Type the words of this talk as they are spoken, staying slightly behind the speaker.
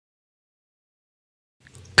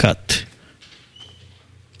Кат.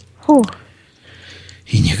 Фух.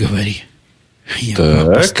 И не говори.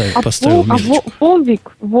 Я поставил меточку.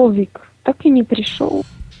 Вовик так и не пришел.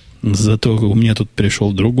 Зато у меня тут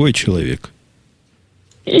пришел другой человек.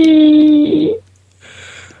 И...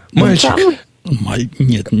 Мальчик.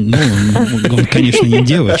 Нет, он, конечно, не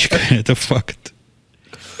девочка, это факт.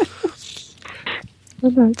 Ну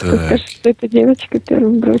да, скажешь, что это девочка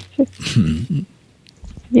первым бросьте.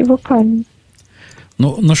 Его камень.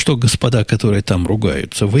 Ну что, господа, которые там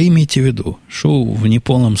ругаются, вы имейте в виду, шоу в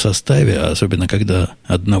неполном составе, особенно когда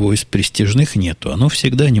одного из престижных нету, оно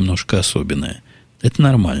всегда немножко особенное. Это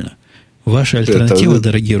нормально. Ваша альтернатива,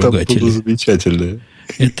 дорогие ругатели, замечательное.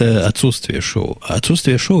 Это отсутствие шоу. А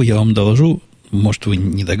отсутствие шоу, я вам доложу, может, вы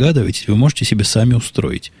не догадываетесь, вы можете себе сами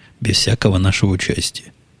устроить, без всякого нашего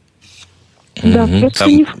участия. Да, просто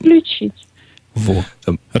не включить. Во,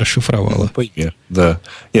 расшифровала. Пойми, да.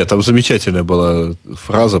 Нет, там замечательная была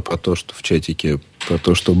фраза про то, что в чатике, про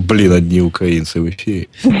то, что, одни украинцы в эфире.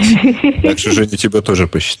 Так что, Женя, тебя тоже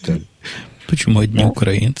посчитали. Почему одни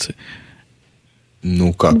украинцы?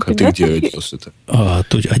 Ну как, а ты где родился-то?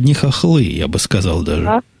 Тут одни хохлы, я бы сказал даже.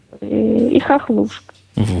 Да, и хохлушка.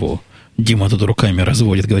 Во. Дима тут руками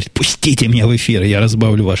разводит, говорит, пустите меня в эфир, я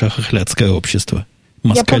разбавлю ваше хохлядское общество.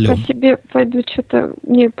 Москалем. Я пока себе пойду, что-то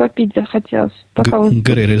мне попить захотелось.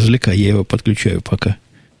 Грей, развлекай, я его подключаю пока.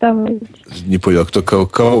 Давайте. Не понял,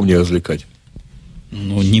 кого мне развлекать?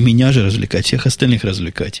 Ну, не меня же развлекать, всех остальных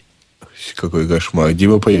развлекать. Какой кошмар.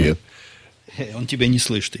 Дима, привет. Он тебя не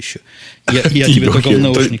слышит еще. Я тебя только в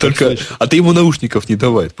наушниках слышу. А ты ему наушников не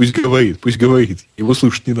давай. Пусть говорит. Его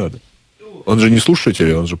слушать не надо. Он же не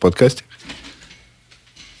слушатель, он же подкастер.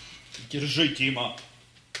 Держи, Дима.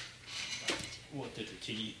 Вот это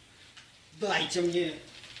тяни. Дайте мне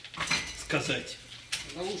сказать.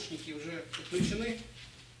 Наушники уже подключены?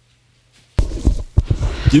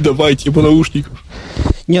 Не давайте ему наушников.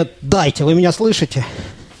 Нет, дайте, вы меня слышите?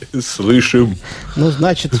 Слышим. Ну,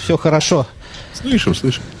 значит, все хорошо. Слышим.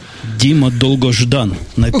 Дима Долгождан,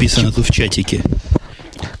 написано тут в чатике.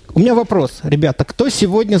 У меня вопрос, ребята, кто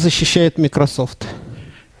сегодня защищает Microsoft?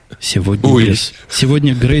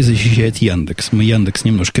 Сегодня Грей защищает Яндекс. Мы Яндекс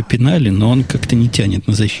немножко пинали, но он как-то не тянет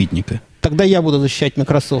на защитника. Тогда я буду защищать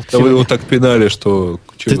Microsoft. Да вы его так пинали, что...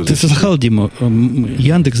 Ты слыхал, Дима,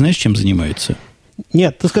 Яндекс знаешь, чем занимается?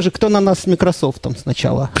 Нет, ты скажи, кто на нас с Microsoft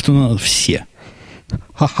сначала? Кто на нас? Все.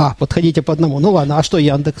 Ха-ха, подходите по одному. Ну ладно, а что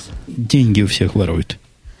Яндекс? Деньги у всех ворует.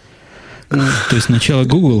 То есть сначала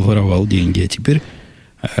Google воровал деньги,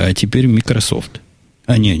 а теперь Microsoft.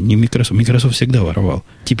 Не Microsoft. Microsoft всегда воровал.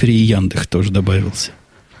 Теперь и Яндекс тоже добавился.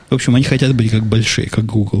 В общем, они хотят быть как большие, как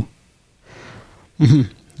Google. Угу.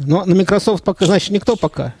 Но на Microsoft пока, значит, никто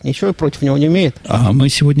пока ничего против него не имеет. А мы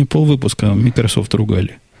сегодня полвыпуска Microsoft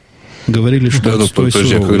ругали. Говорили, что отстой подожди,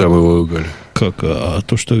 суровый. когда мы его ругали? Как? А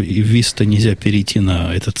то, что и в Vista нельзя перейти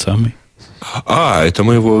на этот самый. Это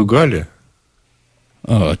мы его ругали?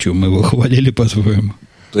 Что, мы его хвалили, по-своему?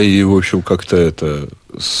 Да и, в общем, как-то это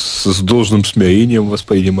с должным смирением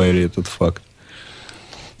воспринимали этот факт.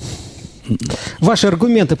 Ваши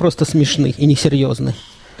аргументы просто смешны и несерьезны.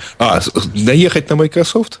 Наехать на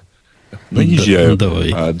Microsoft? Наезжаю.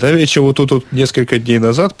 Давай. До вечера вот тут несколько дней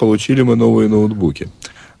назад получили мы новые ноутбуки.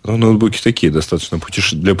 Ноутбуки такие достаточно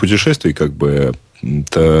для путешествий, как бы.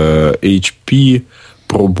 Это HP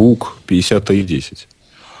ProBook 5310.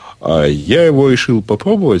 Я его решил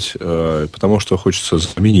попробовать, потому что хочется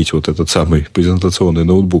заменить вот этот самый презентационный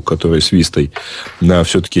ноутбук, который с Вистой, на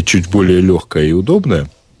все-таки чуть более легкое и удобное.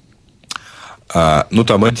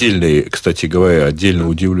 Там отдельный, кстати говоря, отдельно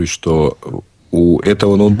удивлюсь, что у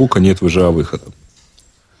этого ноутбука нет VGA-выхода.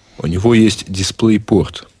 У него есть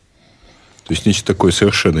DisplayPort. То есть, нечто такое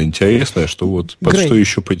совершенно интересное, что вот под что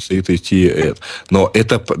еще предстоит идти. Но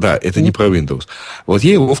это не про Windows. Вот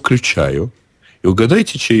я его включаю, и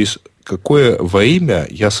угадайте, через какое время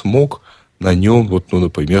я смог на нем,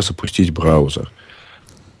 например, запустить браузер.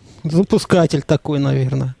 Запускатель такой,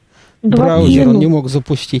 наверное. Браузер он не мог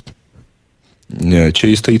запустить.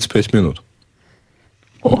 Через 35 минут.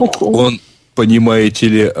 Он, понимаете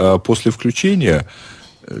ли, после включения,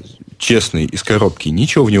 честный, из коробки,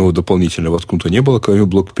 ничего в него дополнительно воткнуто не было, кроме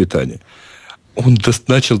блока питания. Он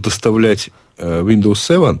начал доставлять Windows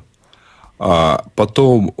 7, а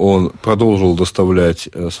потом он продолжил доставлять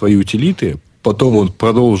свои утилиты, потом он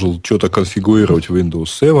продолжил что-то конфигурировать в Windows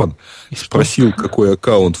 7, спросил, какой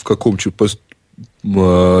аккаунт, в каком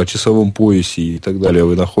часовом поясе и так далее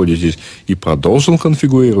вы находитесь, и продолжил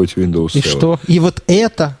конфигурировать Windows 7. И что? И вот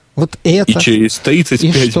это. И через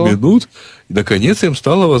 35 минут, наконец, им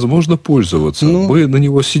стало возможно пользоваться. Мы на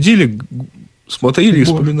него сидели смотрели и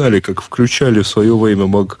вспоминали, как включали в свое время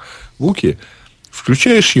MacBook'и.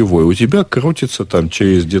 Включаешь его, и у тебя крутится там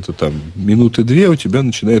через где-то там минуты 2, у тебя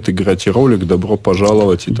начинает играть ролик «Добро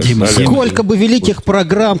пожаловать» и так Дима, далее. Сколько бы великих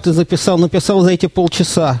программ ты написал за эти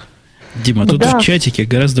полчаса. Дима, тут в чатике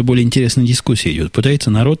гораздо более интересная дискуссия идет.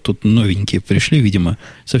 Пытается народ, тут новенькие пришли, видимо,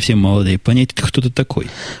 совсем молодые, понять, кто ты такой.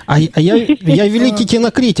 А я великий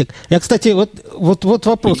кинокритик. Я, кстати, вот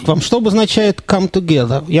вопрос к вам. Что обозначает come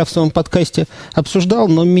together? Я в своем подкасте обсуждал,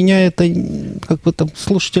 но меня это, как бы там,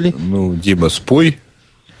 слушатели... Ну, Дима, спой,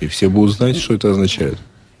 и все будут знать, что это означает.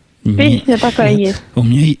 Песня такая есть. У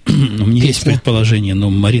меня есть предположение, но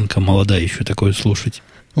Маринка молодая еще такое слушать.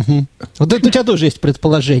 Угу. Вот это у тебя тоже есть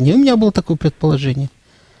предположение. У меня было такое предположение.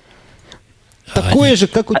 Такое же,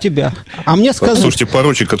 как у тебя. А мне сказали... Слушайте,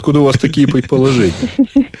 поручик, откуда у вас такие предположения?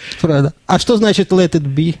 Правда. А что значит let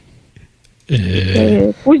it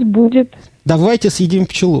be? Пусть будет. Давайте съедим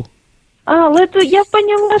пчелу. Я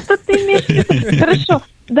поняла, что ты имеешь в виду. Хорошо.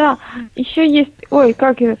 Да, еще есть... Ой,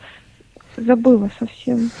 как я забыла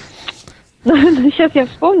совсем. Сейчас я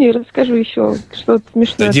вспомню и расскажу еще что-то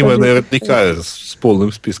смешное. Да, Дима наверняка с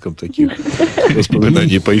полным списком таких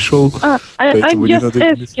воспоминаний пришел. I'm just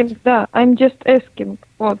asking, да, I'm just asking.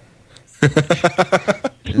 Вот.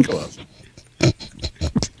 Класс.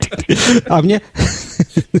 А мне...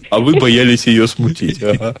 А вы боялись ее смутить.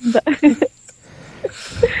 Ага.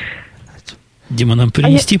 Дима, нам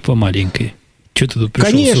принести по маленькой? Что ты тут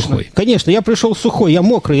пришел сухой? Конечно, я пришел сухой, я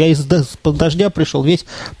мокрый, я из-под дождя пришел весь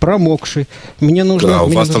промокший. Мне нужно... Да, у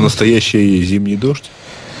вас там настоящий зимний дождь?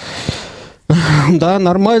 Да,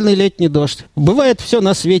 нормальный летний дождь. Бывает все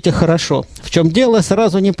на свете хорошо. В чем дело,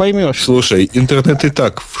 сразу не поймешь. Слушай, интернет и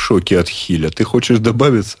так в шоке от Хиля. Ты хочешь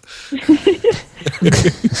добавиться?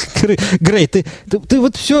 Грей, ты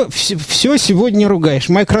вот все сегодня ругаешь.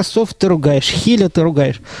 Microsoft ты ругаешь, Хиля ты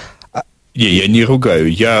ругаешь. Не, я не ругаю.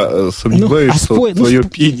 Я сомневаюсь, что твое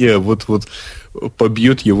пение вот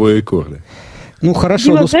побьет его рекорды. Ну,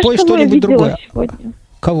 хорошо, Дима, спой что-нибудь другое. Сегодня?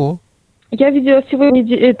 Кого? Я видела сегодня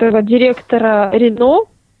этого директора Рено,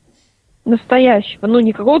 настоящего, ну,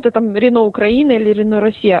 не какого-то там Рено Украина или Рено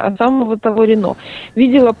Россия, а самого того Рено.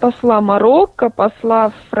 Видела посла Марокко,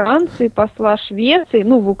 посла Франции, посла Швеции,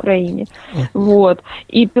 ну, в Украине. Вот.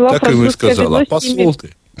 И пила так и вы сказала, посол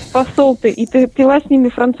ты. Посол ты. И ты пила с ними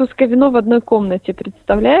французское вино в одной комнате,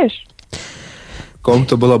 представляешь?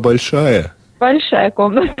 Комната была большая. Большая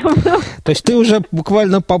комната. То есть ты уже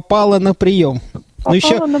буквально попала на прием.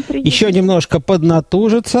 Еще немножко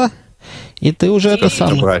поднатужиться, и ты уже это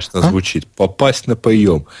самое. Это мрачно звучит. Попасть на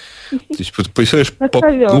прием. То есть, представляешь,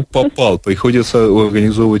 попал. Приходится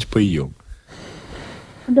организовывать прием.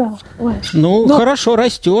 Да. Ой. Ну, хорошо,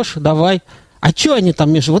 растешь, давай. А что они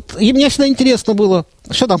там между... Вот и мне всегда интересно было,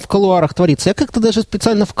 что там в кулуарах творится. Я как-то даже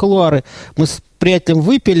специально в кулуары. Мы с приятелем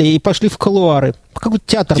выпили и пошли в кулуары. Какой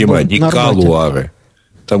театр Дима, был не на кулуары.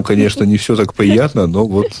 Там, конечно, не все так приятно, но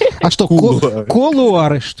вот... А что,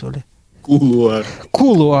 кулуары, что ли?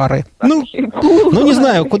 Кулуары. Ну, не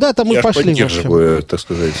знаю, куда-то мы пошли. Я поддерживаю, так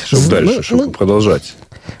сказать, чтобы дальше, чтобы продолжать.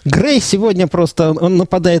 Грей сегодня просто, он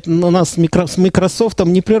нападает на нас с Microsoft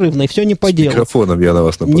непрерывно, и все не по делу. С микрофоном я на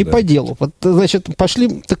вас нападаю. Не по делу. Вот, значит,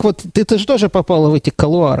 пошли... Так вот, ты же тоже попала в эти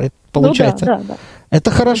кулуары, получается? Ну, да.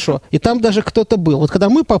 Это хорошо. И там даже кто-то был. Вот когда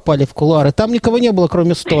мы попали в кулуары, там никого не было,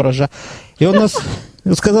 кроме сторожа. И он нас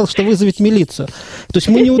сказал, что вызовет милицию. То есть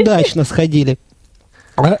мы неудачно сходили.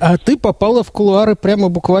 А ты попала в кулуары прямо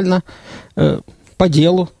буквально по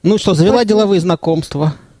делу. Ну что, завела деловые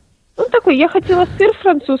знакомства? Ну, такой, я хотела сыр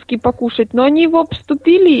французский покушать, но они его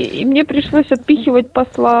обступили, и мне пришлось отпихивать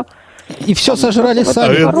посла. И все сожрали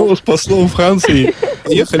сами. Рено с послом Франции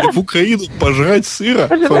ехали в Украину пожрать сыра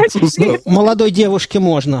французского. Молодой девушке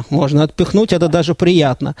можно отпихнуть, это даже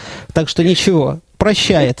приятно. Так что ничего,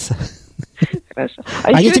 прощается. Хорошо.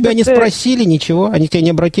 Они тебя не спросили ничего? Они к тебе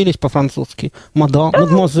не обратились по-французски?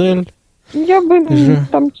 Мадемуазель? Я бы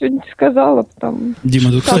там что-нибудь сказала. Там...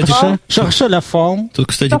 Дима, тут,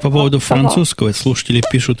 кстати, по поводу французского слушатели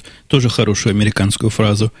пишут тоже хорошую американскую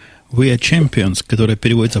фразу. We are champions, которая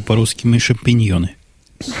переводится по-русски «мы шампиньоны».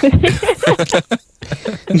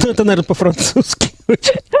 Ну, это, наверное, по-французски.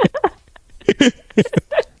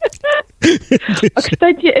 А,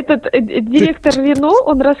 кстати, этот директор Рено,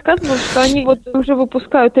 он рассказывал, что они вот уже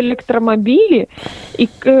выпускают электромобили, и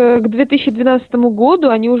к 2012 году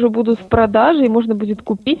они уже будут в продаже, и можно будет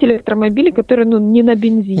купить электромобили, которые, не на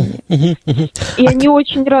бензине. И они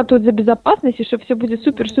очень ратуют за безопасность, и что все будет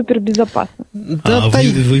супер-супер безопасно.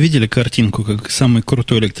 Вы видели картинку, как самый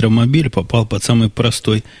крутой электромобиль попал под самый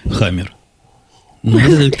простой Хаммер? Ну,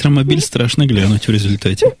 этот электромобиль страшно глянуть в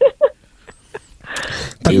результате.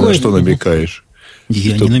 Ты на что намекаешь?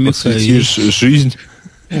 Я Что не намекаю. посвятишь жизнь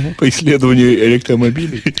по исследованию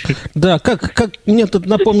электромобилей? Да, как мне тут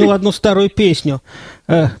напомнило одну старую песню.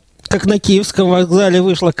 Как на Киевском вокзале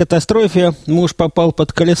вышла катастрофа, муж попал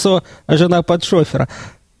под колесо, а жена под шофера.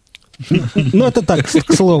 Ну, это так,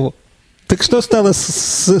 к слову. Так что стало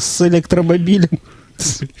с электромобилем?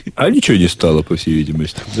 А ничего не стало, по всей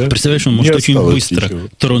видимости. Да? Представляешь, он может очень быстро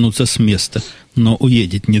тронуться с места, но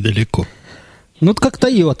уедет недалеко. Ну, как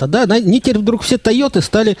Toyota, да? Они теперь вдруг все Toyota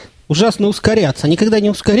стали ужасно ускоряться. Никогда не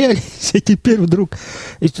ускорялись, а теперь вдруг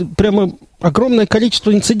прямо огромное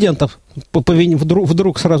количество инцидентов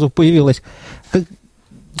вдруг сразу появилось.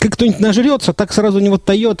 Как кто-нибудь нажрется, так сразу у него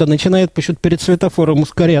Toyota начинает почему-то перед светофором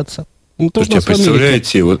ускоряться. Ну, слушайте,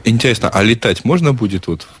 представляете, вот интересно, а летать можно будет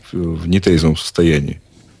вот в нетрезвом состоянии?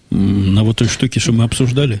 На вот той штуке, что мы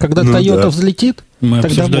обсуждали? Когда Toyota взлетит, мы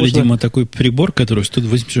обсуждали, можно... Дима, такой прибор, который стоит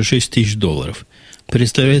 86 тысяч долларов.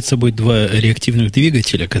 Представляет собой 2 реактивных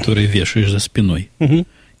двигателя, которые вешаешь за спиной. Угу.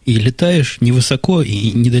 И летаешь невысоко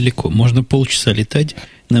и недалеко. Можно полчаса летать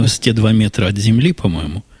на высоте 2 метра от земли,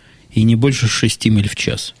 по-моему, и не больше 6 миль в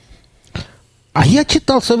час. А я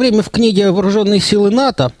читал в свое время в книге «Вооруженные силы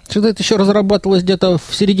НАТО», что это еще разрабатывалось где-то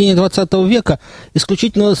в середине 20 века,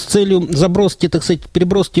 исключительно с целью заброски, так сказать,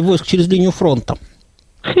 переброски войск через линию фронта.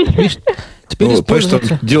 Видишь, теперь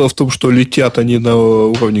используется... Дело в том, что летят они на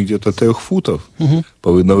уровне где-то 3 футов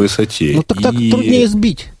на высоте. Ну, так труднее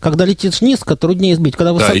сбить. Когда летишь низко, труднее сбить.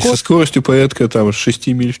 Когда высоко... Да, и со скоростью порядка 6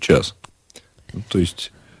 миль в час. Ну, то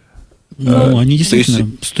есть... Ну, они действительно,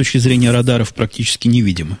 с точки зрения радаров, практически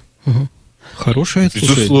невидимы. Хорошая это.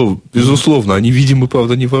 Безусловно. Они видимы,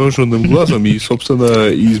 правда, невооруженным глазом и, собственно,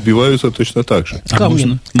 и избиваются точно так же.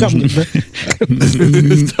 Камни,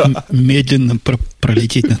 да? Медленно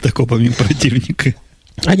пролететь над окопами противника.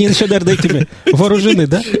 Они еще, наверное, этими вооружены,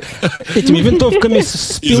 да? Этими винтовками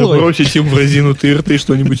с пилой. И забросить им в разинутые рты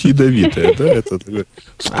что-нибудь ядовитое, да? Это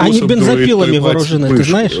они бензопилами вооружены, ты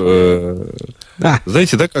знаешь?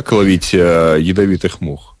 Знаете, да, как ловить ядовитых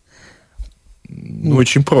мух? Ну,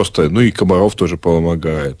 очень просто. Ну, и комаров тоже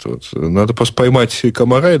помогает. Вот. Надо просто поймать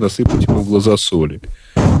комара и насыпать ему в глаза соли.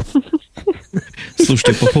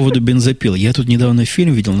 Слушайте, по поводу бензопил. Я тут недавно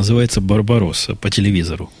фильм видел, называется «Барбаросса» по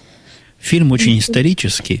телевизору. Фильм очень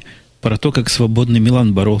исторический, про то, как свободный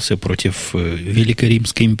Милан боролся против Великой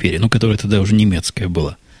Римской империи, ну, которая тогда уже немецкая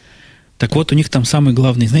была. Так вот, у них там самый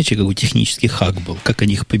главный, знаете, какой технический хак был, как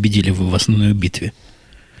они их победили в основной битве.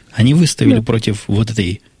 Они выставили против вот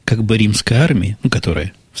этой как бы римской армии, ну,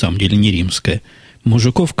 которая в самом деле не римская,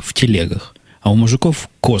 мужиков в телегах, а у мужиков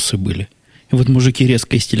косы были. И вот мужики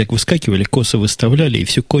резко из телег выскакивали, косы выставляли, и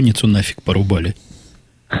всю конницу нафиг порубали.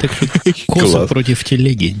 Так что коса против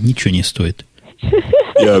телеги ничего не стоит.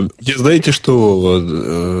 Знаете,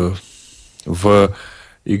 что в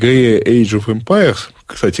игре Age of Empires,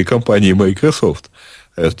 кстати, компании Microsoft,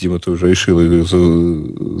 Дима, ты уже решил ее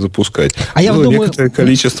запускать. Было некоторое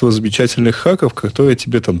количество замечательных хаков, которые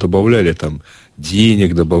тебе там добавляли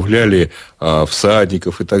денег, добавляли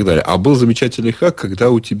всадников и так далее. А был замечательный хак, когда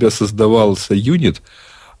у тебя создавался юнит,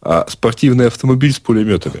 спортивный автомобиль с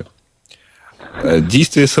пулеметами.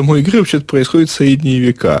 Действие самой игры вообще-то происходит в средние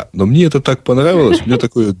века. Но мне это так понравилось. У меня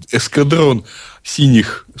такой эскадрон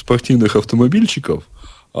синих спортивных автомобильчиков.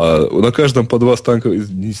 На каждом по 2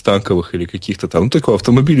 танковых или каких-то там, такого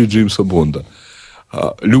автомобиля Джеймса Бонда.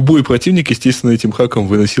 Любой противник, естественно, этим хаком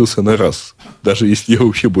выносился на раз. Даже если я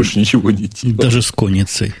вообще больше ничего не делал. Даже с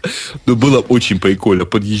конницей. Но было очень прикольно.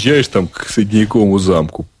 Подъезжаешь к средневековому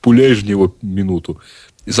замку, пуляешь в него минуту,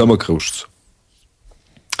 и замок рушится.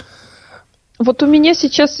 Вот у меня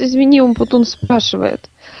сейчас, извини, Умпутун спрашивает.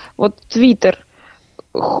 Вот Твиттер.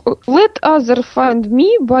 Let other find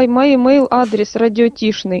me by my email address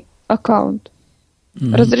радиотишный аккаунт.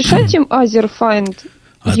 Разрешать им other find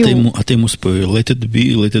you? А ты ему спой. Let it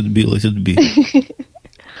be, let it be, let it be.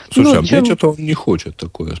 Слушай, а мне что-то он не хочет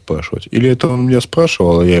такое спрашивать. Или это он меня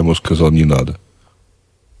спрашивал, а я ему сказал, не надо.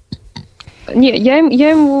 Не, я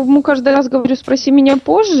ему каждый раз говорю, спроси меня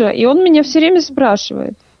позже, и он меня все время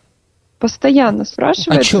спрашивает. Постоянно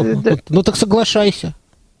спрашивает. А что? Ну так соглашайся.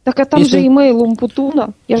 Так а там же имейл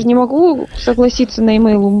Умпутуна. Я же не могу согласиться на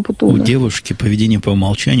имейл Умпутуна. У девушки поведение по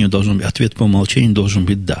умолчанию должен быть, ответ по умолчанию должен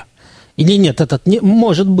быть «да». Или нет, этот не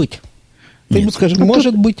может быть. Ты ему скажешь,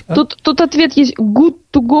 может быть. Тут ответ есть good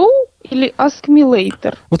to go или ask me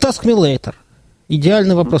later. Вот ask me later.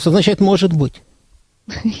 Идеальный вопрос. Означает может быть.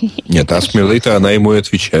 Нет, ask me later, она ему и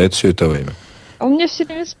отвечает все это время. А он меня все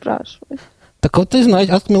время спрашивает. Так вот ты знаешь,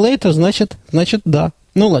 ask me later, значит да.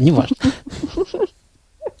 Ну ладно, не важно.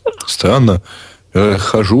 Странно. Я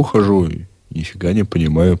хожу, и нифига не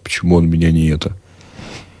понимаю, почему он меня не это.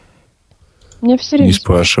 Меня все время Не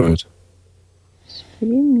спрашивают.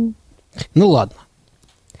 спрашивают. Ну ладно.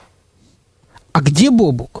 А где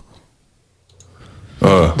Бобук? Вы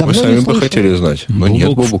Давно сами не бы слышал. хотели знать. Но нет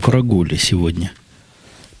Бобук в Бобука. прогуле сегодня.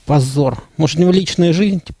 Позор. Может, у него личная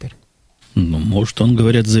жизнь теперь? Ну, может, он,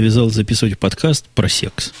 говорят, завязал записывать подкаст про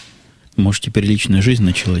секс. Может, теперь личная жизнь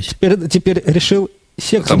началась. Теперь решил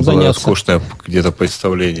сексом Там было заняться. скучное где-то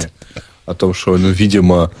представление о том, что,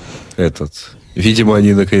 видимо,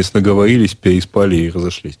 они наконец наговорились, переспали и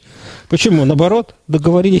разошлись. Почему? Наоборот,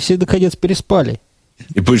 договорились и наконец переспали.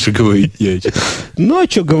 И больше говорить не о чем. Ну, а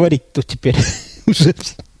что говорить-то теперь? Уже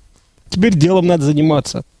теперь делом надо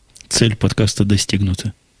заниматься. Цель подкаста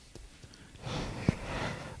достигнута.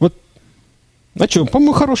 Вот, а что,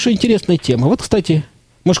 по-моему, хорошая, интересная тема. Вот, кстати,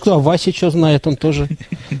 может, кто о Васе что знает, он тоже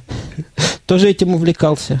этим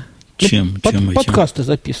увлекался. Чем этим? Подкасты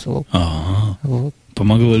записывал. Ага. Вот.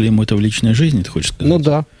 Помогло ли ему это в личной жизни, ты хочешь сказать? Ну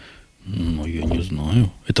да. Ну, я не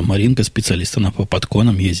знаю. Это Маринка, специалист, она по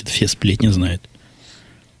подконам ездит, все сплетни знает.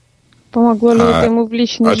 Помогло ли это ему в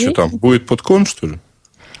личной А жизни? что там, будет подкон, что ли?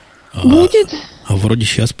 Будет? А вроде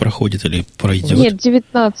сейчас проходит или пройдет? Нет,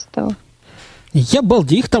 19-го. Я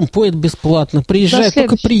балдею, их там поет бесплатно. Приезжай, Да,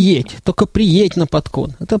 только приедь на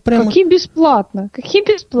подкон. Это прямо... Какие бесплатно? Какие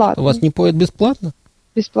бесплатно? У вас не поет бесплатно?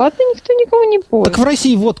 Бесплатно никто никого не поет. Так в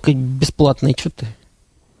России водка бесплатная, что ты?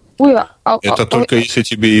 Ой, Это только если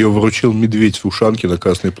тебе ее вручил медведь в ушанке на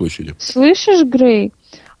Красной площади. Слышишь, Грей?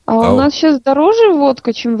 У нас сейчас дороже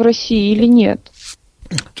водка, чем в России или нет?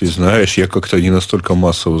 Ты знаешь, я как-то не настолько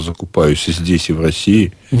массово закупаюсь и здесь, и в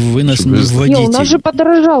России. Вы нас Чтобы- не Не, вводите. у нас же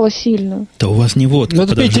подорожало сильно. Да у вас не водка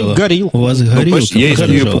Надо пить подорожала. горилку. У вас Ну, горилка почти. Я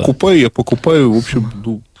если ее подорожала. я покупаю, в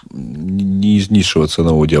общем, не из низшего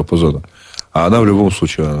ценового диапазона. А она в любом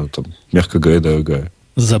случае, она, там, мягко говоря, дорогая.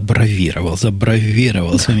 Забравировал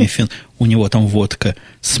своими У него там водка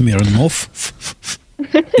Смирнов.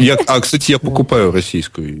 Кстати, я покупаю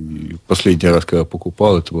российскую. И последний раз, когда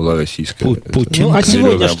покупал, это была российская. Путин. Ну, а сегодня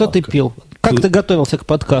зеленая что ты марка. пил? Как ты готовился к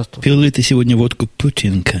подкасту? Пил ли ты сегодня водку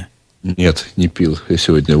Путинка? Нет, не пил. Я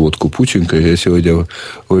сегодня водку Путинка. Я сегодня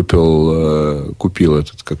купил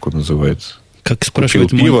этот, как он называется. Как Купил спрашивает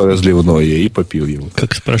пиво разливное и попил его.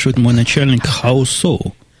 Как спрашивает мой начальник, how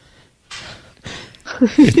so?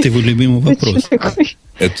 Это его любимый вопрос.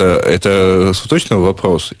 Это точно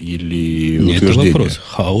вопрос или Нет, это утверждение? вопрос.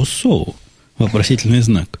 How so? Вопросительный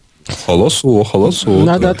знак. Холосо.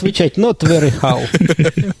 Надо отвечать not very how.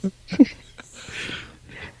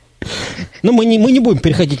 Ну, мы не будем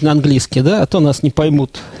переходить на английский, да, а то нас не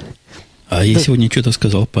поймут. А я сегодня что-то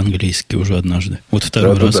сказал по-английски уже однажды. Вот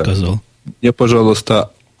второй раз Да. сказал. Мне,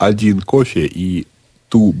 пожалуйста, 1 кофе и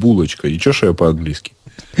ту булочка. Ничего, что я по-английски?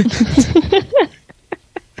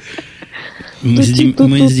 Мы с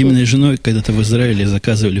Диминой женой когда-то в Израиле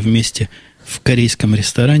заказывали вместе в корейском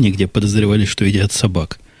ресторане, где подозревали, что едят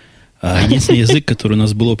собак. А единственный язык, который у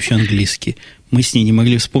нас был общий английский, мы с ней не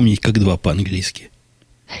могли вспомнить, как два по-английски.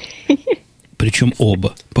 Причем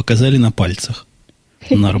оба. Показали на пальцах.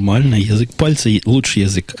 Нормально. Язык пальца лучший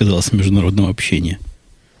язык оказался международного общения.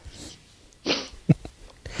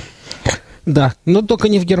 Да, но только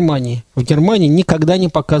не в Германии. В Германии никогда не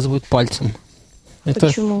показывают пальцем. Это,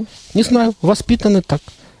 Почему? не знаю, воспитаны так.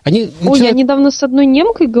 Они Ой, я начинают- недавно с одной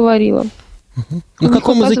немкой говорила. На у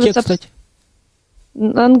каком них, языке, оказывается, кстати?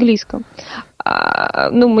 На английском.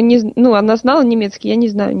 Она знала немецкий, я не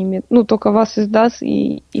знаю немецкий. Только вас из das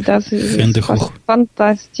и das Фендехух.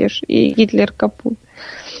 фантастиш и Гитлер капут.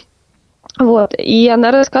 Вот. И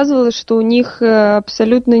она рассказывала, что у них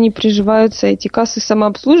абсолютно не приживаются эти кассы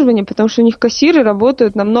самообслуживания, потому что у них кассиры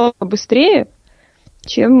работают намного быстрее,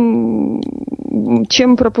 чем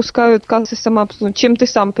пропускают кассы самообслуживания. Чем ты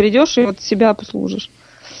сам придешь и вот себя обслужишь.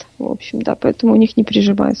 В общем, да, поэтому у них не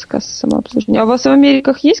приживаются кассы самообслуживания. А у вас в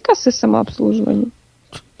Америках есть кассы самообслуживания?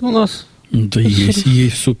 У нас Да есть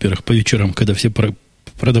в суперах по вечерам, когда все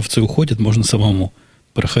продавцы уходят, можно самому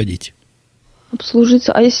проходить.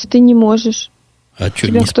 Обслужиться. А если ты не можешь? А У что,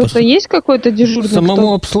 тебя не кто-то способен? есть какой-то дежурный?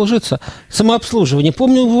 самому обслужиться. Самообслуживание.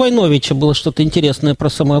 Помню, у Войновича было что-то интересное про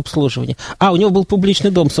самообслуживание. У него был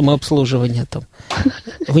публичный дом самообслуживания там.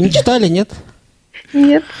 Вы не читали, нет?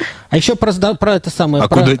 Нет. А еще про это самое,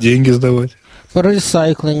 про Куда деньги сдавать?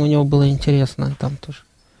 ресайклинг у него было интересно там тоже.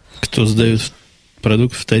 Кто сдает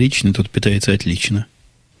продукт вторичный, тот питается отлично.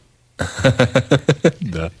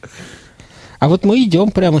 Да. А вот мы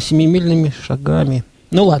идем прямо семимильными шагами.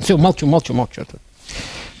 Ну ладно, все, молчу.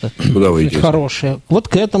 Куда вы идете? Хорошее. Вот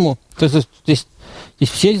к этому. То есть здесь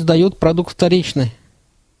все сдают продукт вторичный.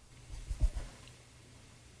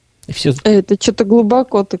 И все. Это что-то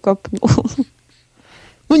глубоко ты копнул.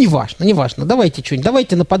 Ну, неважно. Давайте что-нибудь.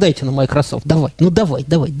 Давайте нападайте на Microsoft. Давай. Ну, давай.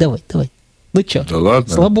 Ну, что? Да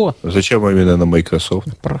ладно. Слабо. Зачем именно на Microsoft?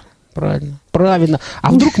 Правильно.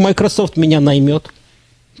 А вдруг Microsoft меня наймет?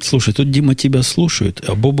 Слушай, тут Дима тебя слушает,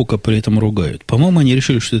 а Бобука при этом ругают. По-моему, они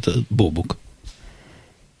решили, что это Бобук.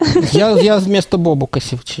 Я вместо Бобука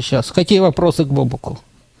сейчас. Какие вопросы к Бобуку?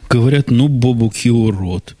 Говорят, ну, Бобук и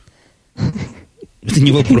урод. Это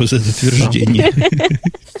не вопрос, это утверждение.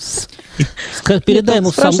 Передай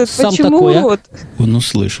ему сам почему такой, а? урод? Он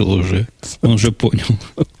услышал уже. Он уже понял.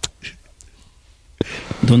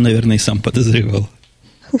 Да он, наверное, и сам подозревал.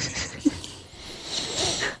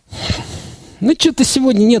 Ну, что-то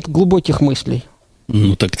сегодня нет глубоких мыслей.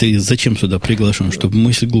 Ну, так ты зачем сюда приглашен, чтобы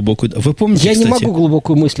мысль глубокую... Вы помните, Я кстати, не могу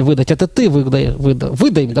глубокую мысль выдать. Это ты выдай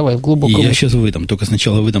давай глубокую я мысль. сейчас выдам, только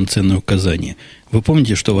сначала выдам ценное указание. Вы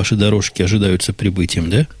помните, что ваши дорожки ожидаются прибытием,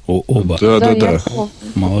 да? Оба. Да. я помню.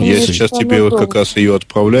 Молодцы. Я сейчас тебе вот как раз ее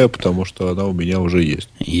отправляю, потому что она у меня уже есть.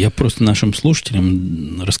 Я просто нашим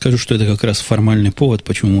слушателям расскажу, что это как раз формальный повод,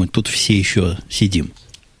 почему мы тут все еще сидим.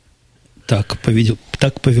 Так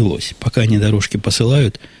повелось. Пока они дорожки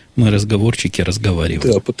посылают, мы разговорчики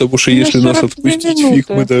разговариваем. Да, потому что если нас 42 отпустить, минуты. фиг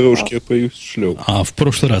мы дорожки пошлем. А в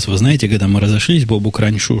прошлый раз, вы знаете, когда мы разошлись, Бобук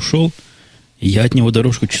раньше ушел, я от него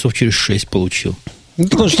дорожку часов через 6 получил. Ну,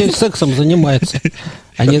 потому что теперь сексом занимается.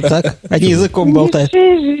 А не так. Они языком болтают.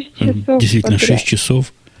 6 часов Действительно, подряд. 6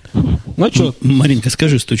 часов. Ну, что? Маринка,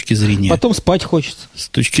 скажи с точки зрения... Потом спать хочется. С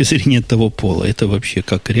точки зрения того пола, это вообще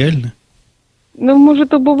как реально? Ну,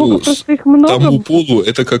 может, у Бобука просто их много? Тому полу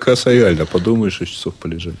это как раз реально. Подумаешь, 6 часов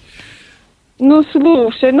полежать. Ну,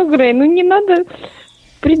 слушай, Грей, не надо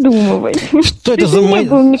придумывать. Что это Ты за... же не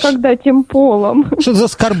был никогда тем полом. Что за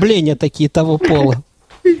оскорбления такие того пола?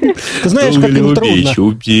 Ты знаешь, как им трудно.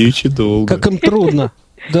 Убейте долго. Как им трудно.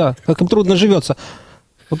 Да, как им трудно живется.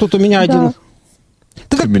 Вот тут у меня один...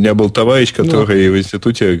 У меня был товарищ, который в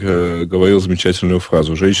институте говорил замечательную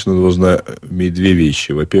фразу. Женщина должна иметь две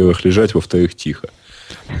вещи. Во-первых, лежать, во-вторых, тихо.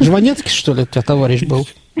 Жванецкий, что ли, у тебя товарищ был?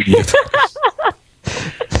 Нет.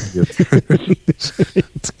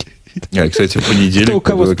 Кстати, в понедельник Кто у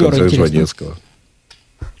кого был спер, концерт интересно? Жванецкого.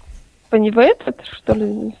 В этот, что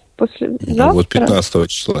ли, послезавтра? Ну, вот 15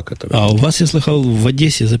 числа. Который. А у вас, я слыхал, в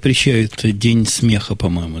Одессе запрещают день смеха,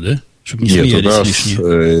 по-моему, да? Чтобы не Нет, смеялись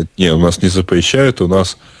лишнее. у нас не запрещают. У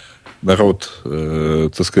нас народ,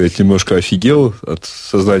 так сказать, немножко офигел от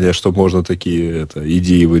сознания, что можно такие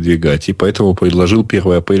идеи выдвигать. И поэтому предложил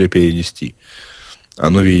 1 апреля перенести.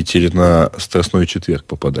 Оно, видите ли, на Страстной четверг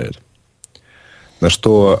попадает. На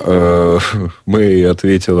что мэрия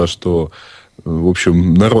ответила, что, в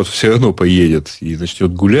общем, народ все равно поедет и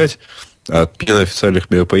начнет гулять, а отмена официальных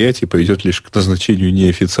мероприятий поведет лишь к назначению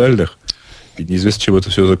неофициальных, и неизвестно, чем это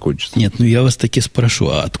все закончится. Нет, я вас таки спрошу,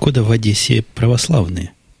 а откуда в Одессе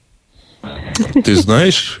православные? Ты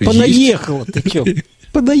знаешь? Понаехала ты что?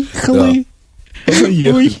 Понаехала.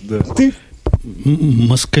 Понаехали, да. Ты...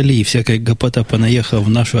 Москали и всякая гопота понаехала в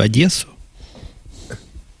нашу Одессу?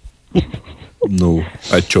 Ну,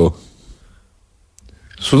 а что?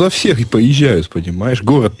 Сюда все и поезжают, понимаешь?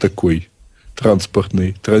 Город такой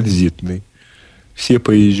транспортный, транзитный. Все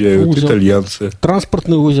поезжают, Узел. итальянцы.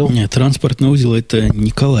 Транспортный узел. Нет, транспортный узел это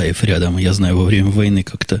Николаев рядом. Я знаю, во время войны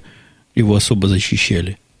как-то его особо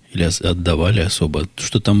защищали. Или отдавали особо.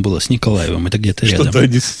 Что там было с Николаевым? Это где-то рядом. Что-то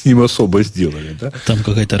они с ним особо сделали, да? Там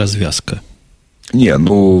какая-то развязка. Не,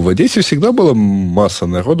 в Одессе всегда была масса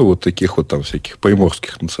народу вот таких вот там всяких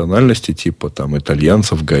приморских национальностей, типа там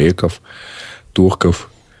итальянцев, греков,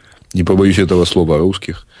 турков. Не побоюсь этого слова,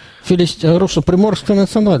 русских. Русско-приморская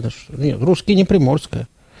национальность. Нет, русский не приморская.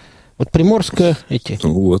 Вот приморская эти.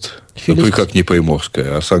 Ну вот. Ну, и как не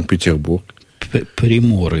приморская, а Санкт-Петербург.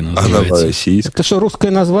 Приморы А называется. Новороссийск. Это что,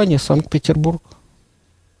 русское название Санкт-Петербург?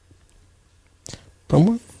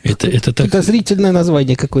 По-моему. Это так, Подозрительное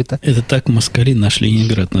название какое-то. это так москали наш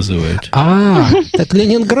Ленинград называют. Так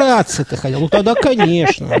ленинградцы ты хотел. Ну, тогда,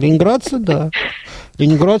 конечно. Ленинградцы, да.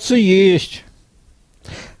 Ленинградцы есть.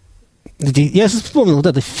 Я вспомнил вот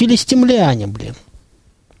это. Филистимляне, блин.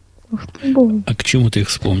 А к чему ты их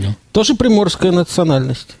вспомнил? Тоже приморская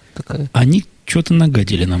национальность такая. Они что-то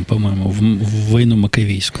нагадили нам, по-моему, в войну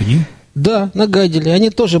Маковейскую, не? Да, нагадили.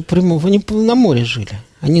 Они тоже они на море жили.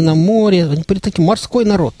 Они на море, они такой морской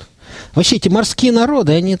народ. Вообще эти морские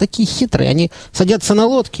народы, они такие хитрые. Они садятся на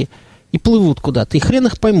лодки и плывут куда-то. И хрен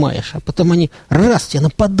их поймаешь. А потом они раз тебя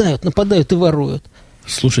нападают и воруют.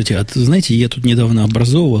 Слушайте, а знаете, я тут недавно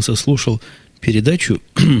образовывался, слушал передачу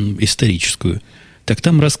историческую. Так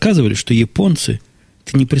там рассказывали, что японцы...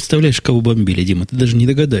 Ты не представляешь, кого бомбили, Дима. Ты даже не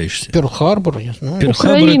догадаешься. Перл-Харбор, я знаю.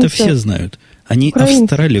 Перл-Харбор это все знают. Они Украинцы.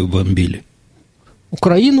 Австралию бомбили.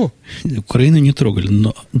 Украину? Украину не трогали,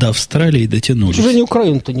 но до Австралии дотянулись. Уже не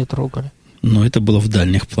Украину-то не трогали. Но это было в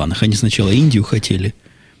дальних планах. Они сначала Индию хотели,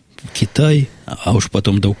 Китай, а уж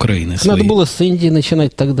потом до Украины. Надо было с Индии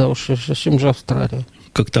начинать тогда уж, чем же Австралию.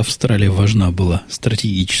 Как-то Австралия важна была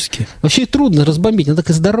стратегически. Вообще трудно разбомбить, она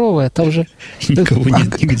такая здоровая, там же никого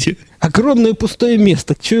нет нигде. Огромное пустое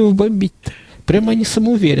место, что его бомбить-то? Прямо они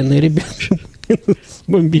самоуверенные, ребята,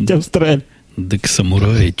 бомбить Австралию. Да к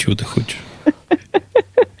самураи, чего ты хочешь?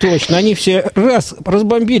 Точно, они все раз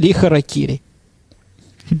разбомбили и харакири.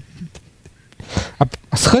 А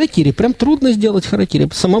с харакири прям трудно сделать харакири.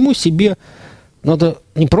 Самому себе надо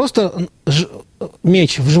не просто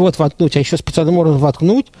меч в живот воткнуть, а еще специальным образом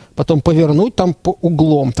воткнуть, потом повернуть там по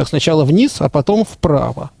углом. Так сначала вниз, а потом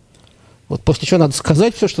вправо. Вот после чего надо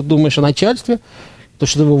сказать все, что думаешь о начальстве, то,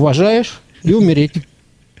 что ты его уважаешь, и умереть.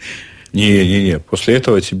 Не. После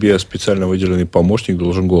этого тебе специально выделенный помощник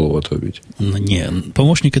должен голову отрубить. Не,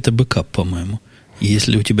 помощник это бэкап, по-моему.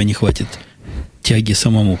 Если у тебя не хватит тяги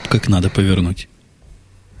самому, как надо повернуть.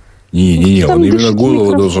 Не, он именно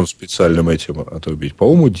голову должен специальным этим отрубить.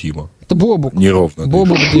 По-моему, Дима. Это Бобук. Неровно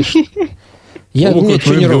Бобук дышит. Я не умею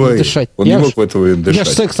неровно дышать. Он не мог в этого дышать. Я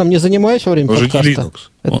же сексом не занимаюсь во время подкаста.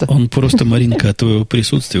 Он просто, Маринка, от твоего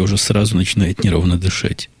присутствия уже сразу начинает неровно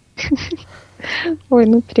дышать. Ой,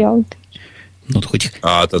 ну прям ты.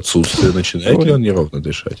 А от отсутствия начинает ли он неровно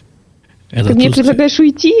дышать? Ты мне предлагаешь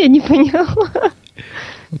уйти? Я не поняла.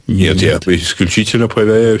 Нет, я исключительно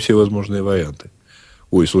проверяю все возможные варианты.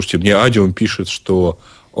 Ой, слушайте, мне Адиум пишет, что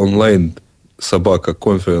онлайн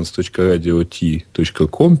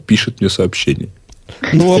собака.conference.radio.t.com пишет мне сообщение.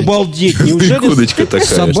 Ну, обалдеть, неужели такая,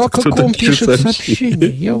 собака.com пишет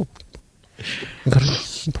сообщение?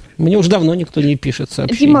 Мне уже давно никто не пишет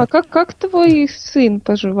сообщение. Дима, как твой сын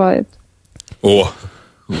поживает? О,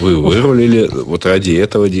 вы вырулили вот ради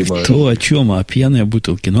этого, Дима. Что, о чем? О пьяной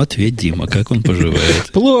бутылке. Ну, ответь, Дима, как он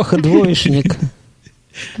поживает? Плохо, двоечник.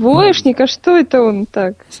 Двоечник? А что это он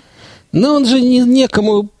так? Но он же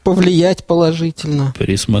некому повлиять положительно.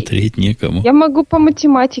 Присмотреть некому. Я могу по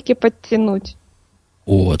математике подтянуть.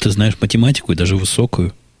 О, ты знаешь математику и даже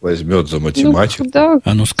высокую. Возьмет за математику.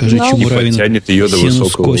 А ну скажи, чему равен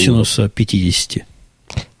синус косинуса 50?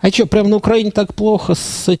 А что, прям на Украине так плохо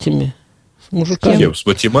с этими мужиками? С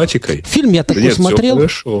математикой? Фильм я такой смотрел.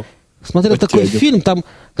 Хорошо. Смотрел такой фильм, там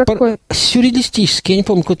сюрреалистический, я не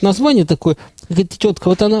помню, какое-то название такое. Какая-то тетка,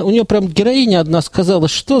 вот она, у нее прям героиня одна сказала,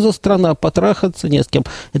 что за страна, потрахаться не с кем.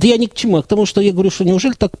 Это я ни к чему, а к тому, что я говорю, что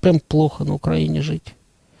неужели так прям плохо на Украине жить?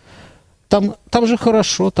 Там же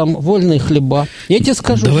хорошо, там вольные хлеба. Я тебе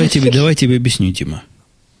скажу. Давай тебе объясню, Дима.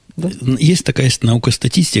 Да? Есть такая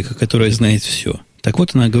наука-статистика, которая знает все. Так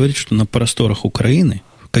вот, она говорит, что на просторах Украины,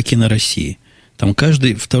 как и на России, там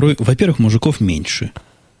каждый второй... Во-первых, мужиков меньше.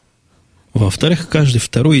 Во-вторых, каждый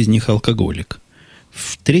второй из них алкоголик.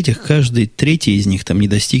 В-третьих, каждый третий из них там не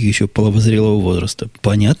достиг еще половозрелого возраста.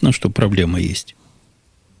 Понятно, что проблема есть.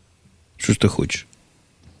 Что ж ты хочешь?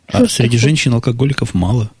 А среди женщин алкоголиков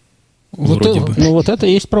мало. Вроде бы. Ну, вот это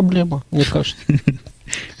и есть проблема, мне кажется.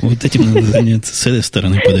 Вот этим надо заняться, с этой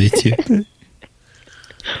стороны подойти.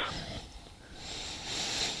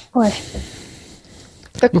 Ой.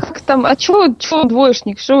 Так как там, а чего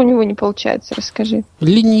двоечник? Что у него не получается? Расскажи.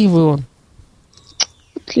 Ленивый он.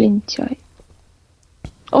 Вот лентяй.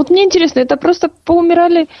 А вот мне интересно, это просто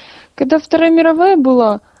поумирали, когда Вторая мировая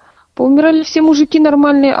была, поумирали все мужики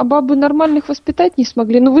нормальные, а бабы нормальных воспитать не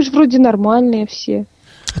смогли. Ну вы же вроде нормальные все.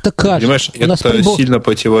 Это каша. Понимаешь, это сильно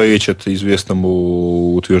противоречит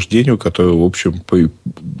известному утверждению, которое, в общем,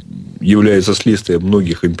 является следствием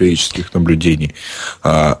многих эмпирических наблюдений.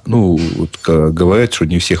 Говорят, что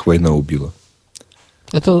не всех война убила.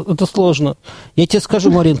 Это сложно. Я тебе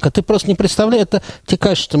скажу, Маринка, ты просто не представляешь, тебе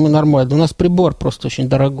кажется, что мы нормально. У нас прибор просто очень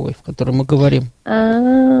дорогой, в котором мы говорим.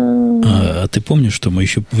 А ты помнишь, что мы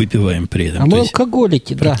еще выпиваем при этом? А мы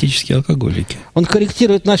алкоголики, да. Практически алкоголики. Он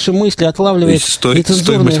корректирует наши мысли, отлавливает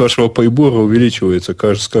стоимость вашего прибора увеличивается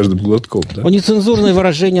с каждым глотком, да? Он нецензурные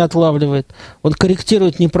выражения отлавливает. Он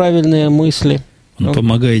корректирует неправильные мысли. Он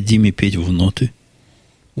помогает Диме петь в ноты.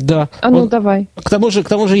 Да. Давай. К тому же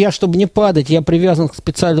я, чтобы не падать, я привязан к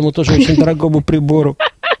специальному тоже очень дорогому прибору.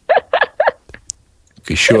 К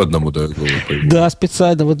еще одному дорогому прибору. Да,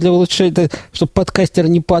 специально. Вот для улучшения, чтобы подкастер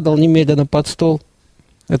не падал немедленно под стол.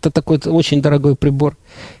 Это такой очень дорогой прибор.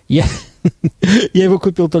 Я его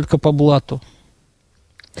купил только по блату.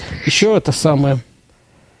 Еще это самое.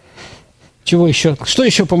 Чего еще? Что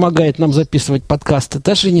еще помогает нам записывать подкасты?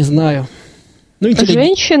 Даже не знаю.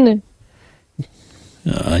 Женщины?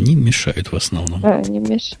 Они мешают в основном. Да, они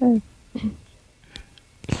мешают.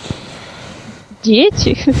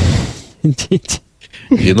 Дети? Дети.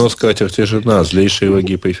 Вино, скатерть и жена, злейшие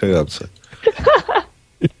враги преферанса.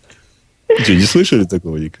 Что, не слышали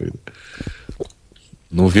такого никогда?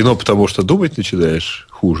 Ну, вино, потому что думать начинаешь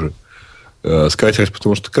хуже. Скатерть,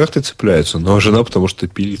 потому что карты цепляются, но жена, потому что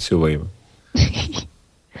пилит все время.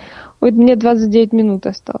 Ой, мне 29 минут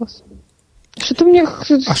осталось. Что-то мне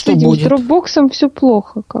с этим дропбоксом все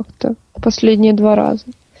плохо как-то последние 2 раза.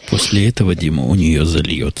 После этого, Дима, у нее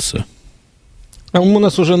зальется. А у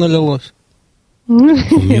нас уже налилось. У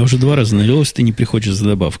меня уже 2 раза налилось, ты не приходишь за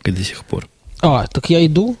добавкой до сих пор. Так я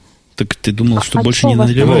иду. Так ты думал, что больше не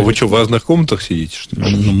наливают? Вы что, в разных комнатах сидите, что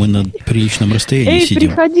ли? Ну, мы на приличном расстоянии сидим.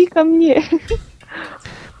 Приходи ко мне.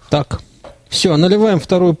 Так, все, наливаем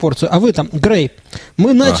 2-ю порцию. А вы там, Грей,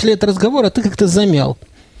 мы начали этот разговор, а ты как-то замял.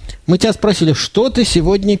 Мы тебя спросили, что ты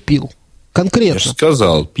сегодня пил? Конкретно. Я же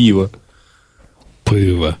сказал, пиво.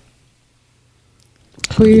 Пиво.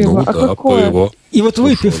 Пиво, какое? пиво. И вот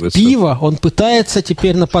выпив пиво, он пытается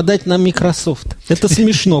теперь нападать на Microsoft. Это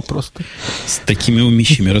смешно просто. С такими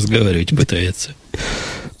умищами разговаривать пытается.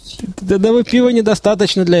 Да, пива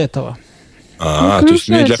недостаточно для этого. То есть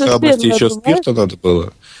мне для храбрости еще спирта надо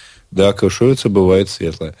было? Да, крушуется, бывает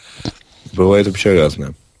светлое. Бывает вообще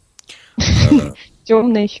разное.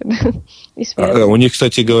 Темное еще, да? И светлое. У них,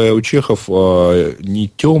 кстати говоря, у чехов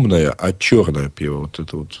не темное, а черное пиво. Вот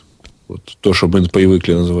это вот то, что мы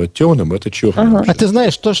привыкли называть темным, это черное. А ты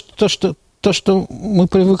знаешь, то, что мы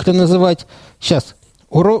привыкли называть сейчас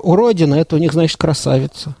уродина, это у них, значит,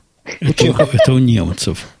 красавица. Это у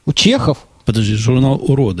немцев. У чехов? Подожди, журнал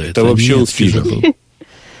урода. Это вообще у финнов был.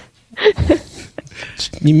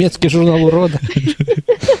 Немецкий журнал урода.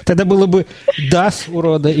 Тогда было бы Das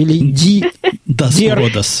урода или Das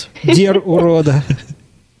уродас. Der урода.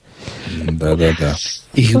 Да.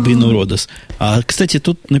 Их бин уродас. А, кстати,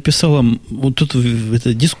 тут написала, вот тут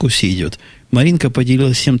эта дискуссия идет. Маринка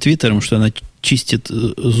поделилась всем твиттером, что она чистит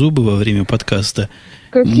зубы во время подкаста.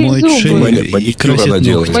 Какие моет зубы? шею и красит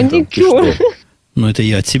ногти. Маникюр. Ну, это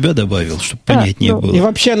я от себя добавил, чтобы понятнее было. И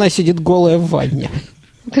вообще она сидит голая в ванне.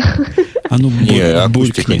 А ну,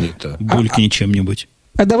 булькни чем-нибудь.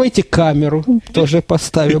 А давайте камеру тоже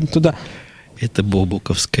поставим туда. Это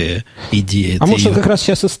бобуковская идея. А может, он как раз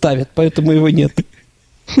сейчас и ставит, поэтому его нет.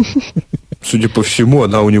 Судя по всему,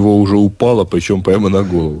 она у него уже упала, причем прямо на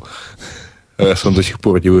голову. Раз он до сих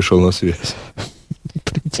пор не вышел на связь.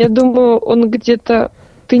 Я думаю, он где-то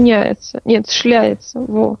тыняется. Нет, шляется.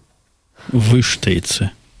 Во.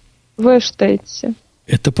 Выштается. Вештается.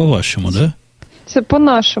 Это по-вашему, да? Это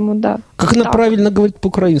по-нашему, да. Как она правильно говорит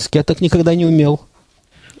по-украински? Я так никогда не умел.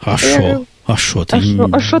 А шо? А шо?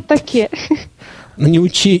 А шо таке?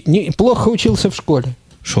 Плохо учился в школе.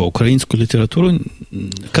 Что, украинскую литературу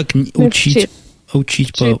как учить?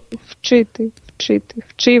 Учить по...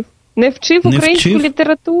 Вчив. Не вчив українську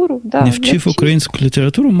літературу. Да, не вчив українську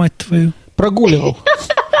літературу, мать твою? Прогуливал.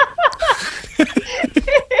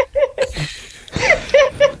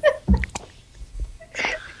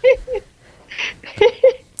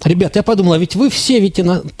 Ребят, я подумал, а ведь вы все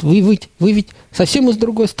вы ведь совсем из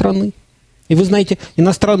другой страны. И вы знаете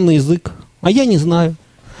иностранный язык, а я не знаю.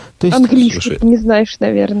 То есть, английский ты не знаешь,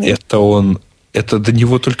 наверное. Это до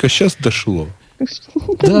него только сейчас дошло.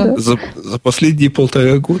 Да. За последние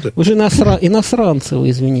 1,5 года. Вы же иностранцы, вы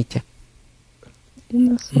извините.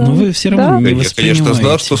 Но вы все равно не воспринимаете. Я, конечно,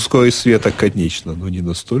 знал, что скорость света конечна, но не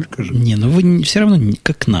настолько же. Не, но вы все равно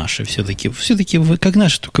как наши все-таки. Все-таки вы как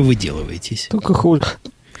наши, только выделываетесь. Только хуже.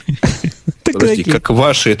 Подожди, как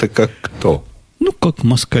ваши, это как кто? Ну, как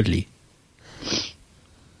москали.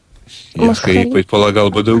 Я скорее предполагал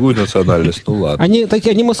бы другую национальность, ну ладно. Они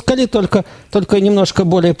москали, только немножко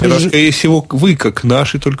более... Скорее всего, вы, как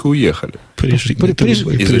наши, только уехали.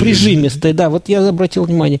 Прижимистые, да, вот я обратил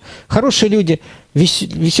внимание. Хорошие люди,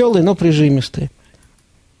 веселые, но прижимистые.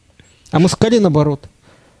 А москали наоборот.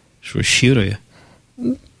 Что, щирые?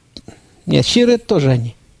 Нет, щирые тоже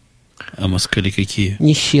они. А москали какие?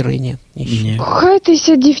 Не щирые, нет.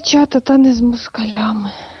 Кохайтеся, дівчата, та не з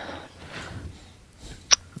москалями.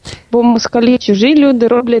 Бо москалі чужі люди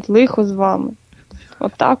роблять лихо з вами.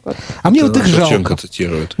 Вот так вот. А мне вот их жалко.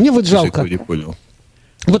 Мне вот жалко. Не понял.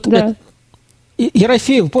 Вот да.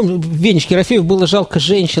 Ерофеев, помню, в Венечке Ерофеев было жалко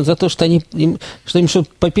женщин за то, что им, чтобы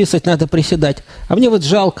пописать, надо приседать. А мне вот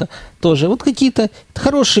жалко тоже. Вот какие-то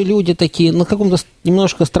хорошие люди такие, на каком-то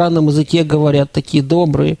немножко странном языке говорят, такие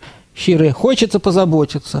добрые, щирые. Хочется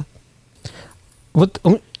позаботиться. Вот...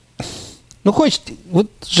 Ну,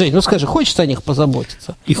 Жень, скажи, хочется о них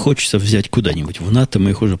позаботиться? И хочется взять куда-нибудь. В НАТО мы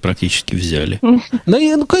их уже практически взяли.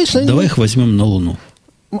 Ну, конечно. Давай их возьмем на Луну.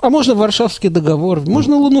 А можно Варшавский договор.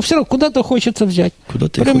 Можно Луну. Все равно куда-то хочется взять.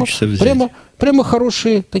 Куда-то хочется взять. Прямо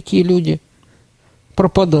хорошие такие люди.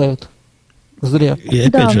 пропадают. Зря. И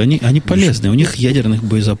опять же, они полезны. У них ядерных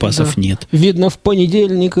боезапасов нет. Видно, в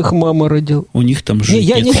понедельник их мама родил. У них там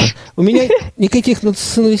житница. У меня никаких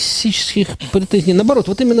националистических претензий. Наоборот,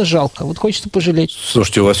 вот именно жалко. Вот хочется пожалеть.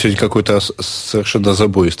 Слушайте, у вас сегодня какой-то совершенно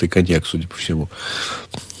забористый коньяк, судя по всему.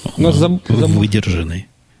 Выдержанный.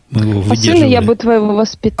 Мы его А сына я бы твоего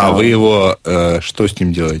воспитала. А вы его что с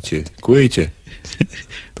ним делаете? Курите?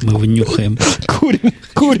 Мы его нюхаем.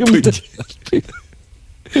 Курим.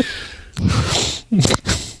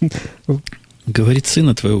 Говорит,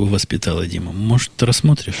 сына твоего воспитала, Дима. Может, ты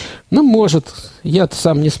рассмотришь? Ну, может. Я-то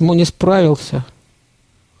сам не справился.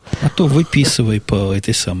 А то выписывай по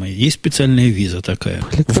этой самой. Есть специальная виза такая.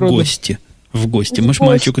 В гости. Мы ж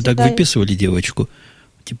мальчику так выписывали девочку.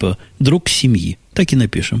 Типа, друг семьи. Так и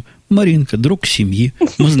напишем. Маринка, друг семьи.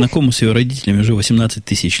 Мы знакомы с ее родителями уже 18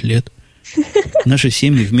 тысяч лет. Наши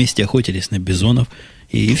семьи вместе охотились на бизонов.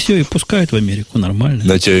 И все, и пускают в Америку. Нормально.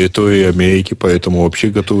 На территории Америки, поэтому вообще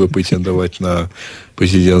готовы претендовать на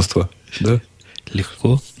президентство. Да?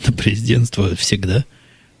 Легко. На президентство всегда.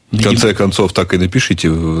 В конце концов, так и напишите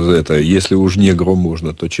это. Если уж негру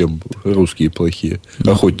можно, то чем русские плохие?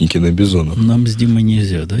 Охотники на бизонов. Нам с Димой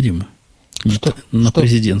нельзя, да, Дима? Что? На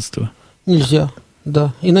президентство. Нельзя,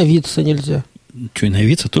 да. И на вице нельзя. Что, и на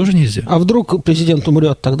вице тоже нельзя? А вдруг президент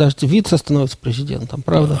умрет, тогда же вице становится президентом,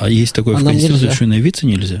 правда? А есть такое в Конституции, что и на вице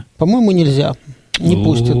нельзя? По-моему, нельзя. Не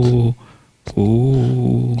пустят.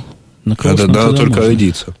 Надо только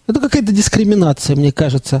родиться. Это какая-то дискриминация, мне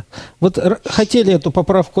кажется. Вот хотели эту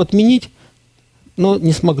поправку отменить, но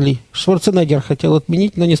не смогли. Шварценеггер хотел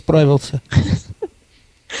отменить, но не справился.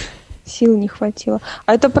 Сил не хватило.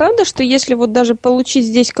 А это правда, что если вот даже получить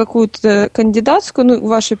здесь какую-то кандидатскую, ну,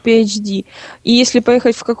 вашу PhD, и если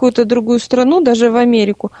поехать в какую-то другую страну, даже в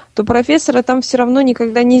Америку, то профессора там все равно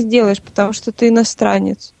никогда не сделаешь, потому что ты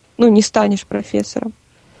иностранец. Ну, не станешь профессором.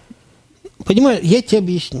 Понимаешь, я тебе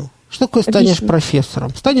объясню. Что такое станешь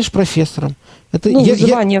профессором? Станешь профессором. Это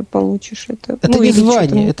звание получишь. Это не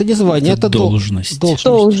звание, это не звание, это должность.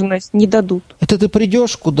 Должность не дадут. Это ты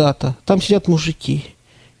придешь куда-то, там сидят мужики.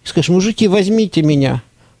 И скажешь, мужики, возьмите меня.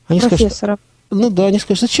 Они профессора. Скажут, они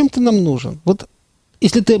скажут, зачем ты нам нужен? Вот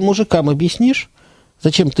если ты мужикам объяснишь,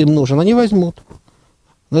 зачем ты им нужен, они возьмут.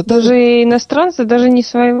 Даже иностранцы, даже не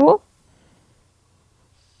своего?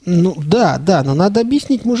 Ну, да, но надо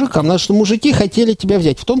объяснить мужикам. Надо, что мужики хотели тебя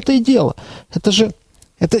взять. В том-то и дело. Тут же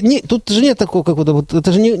нет такого какого-то,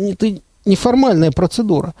 это же не формальная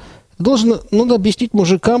процедура. Надо объяснить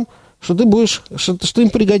мужикам, что ты будешь, что им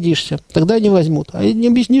пригодишься. Тогда они возьмут. А не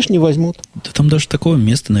объяснишь, не возьмут. Да там даже такого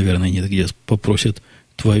места, наверное, нет, где попросят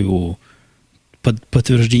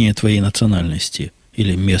подтверждение твоей национальности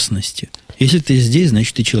или местности. Если ты здесь,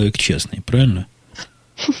 значит, ты человек честный, правильно?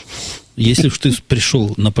 Если уж ты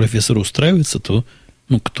пришел на профессора устраиваться, то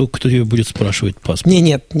кто тебе будет спрашивать паспорт?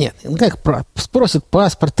 Нет. Как спросят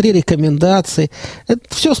паспорт, 3 рекомендации. Это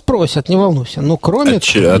все спросят, не волнуйся. Но кроме...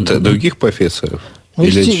 От других профессоров?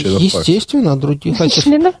 Естественно, от других.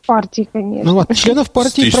 Членов партии, конечно. Членов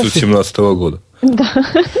партии. С 1917 года. Да.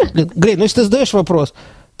 Грей, если ты задаешь вопрос,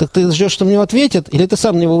 так ты ждешь, что мне ответят, или ты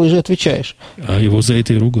сам на него уже отвечаешь? А его за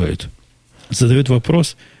это и ругают. Задает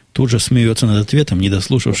вопрос, тут же смеется над ответом, не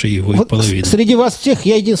дослушавший его и половину. Среди вас всех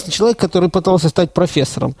я единственный человек, который пытался стать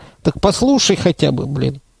профессором. Так послушай хотя бы,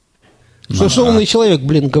 блин. Что умный человек,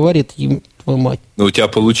 говорит им, твою мать. Но у тебя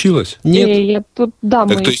получилось? Нет. То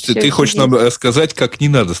есть ты хочешь нам рассказать, как не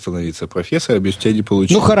надо становиться профессором, без тебя не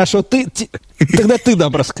получилось? Ну хорошо, тогда ты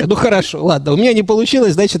нам расскажи. Ну хорошо, ладно, у меня не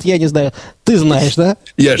получилось, значит, я не знаю. Ты знаешь, да?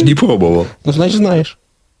 Я же не пробовал. Ну, значит, знаешь.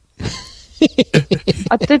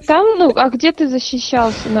 А ты там, а где ты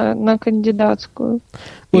защищался на кандидатскую?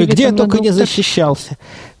 Ой, где я только не защищался.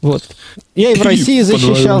 Вот. Я и в России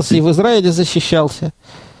защищался, и в Израиле защищался.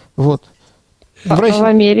 Вот. В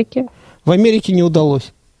Америке? В Америке не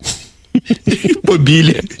удалось.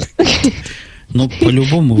 Побили. Ну,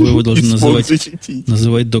 по-любому вы его должны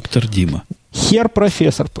называть доктор Дима.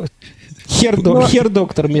 Хер-профессор.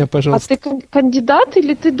 Хер-доктор меня, пожалуйста. А ты кандидат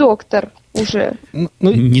или ты доктор уже?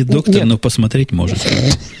 Не доктор, но посмотреть может.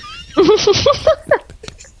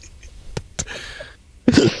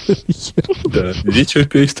 Да, вечер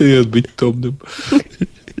перестает быть томным.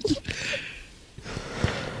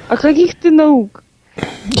 А каких ты наук?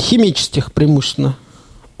 Химических преимущественно.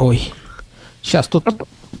 Ой. Сейчас тут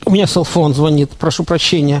у меня селфон звонит. Прошу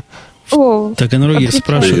прощения. Так Таганроге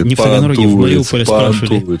спрашивают. Не в Таганроге, в Мариуполе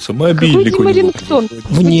спрашивали. Мобильник у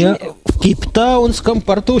него. В Кейптаунском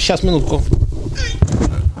порту. Сейчас, минутку.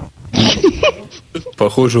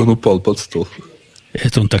 Похоже, он упал под стол.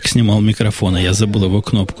 Это он так снимал микрофон, а я забыл его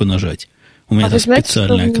кнопку нажать. У меня там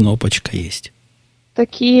специальная кнопочка есть.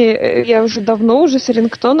 такие, я уже давно уже с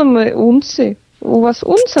рингтоном унцы. У вас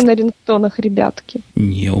унца на рингтонах, ребятки?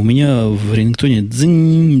 Не, у меня в рингтоне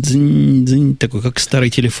дзынь, такой, как старый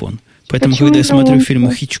телефон. Поэтому, когда я смотрю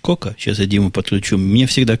фильмы Хичкока, сейчас я Диму подключу, мне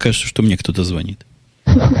всегда кажется, что мне кто-то звонит.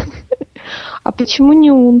 А почему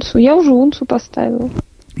не унцу? Я уже унцу поставила.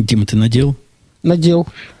 Дима, ты надел? Надел.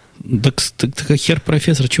 Так хер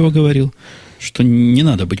профессор чего говорил? Что не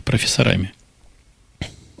надо быть профессорами.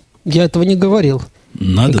 Я этого не говорил.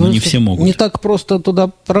 Надо, но не все могут. Не так просто туда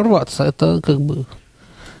прорваться. Это как бы...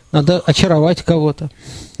 Надо очаровать кого-то.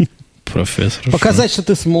 Профессор. Показать, что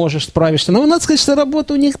ты сможешь, справишься. Но надо сказать, что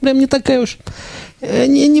работа у них прям не такая уж...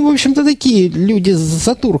 Они, в общем-то, такие люди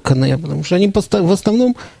затурканные, потому что они в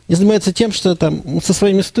основном не занимаются тем, что там со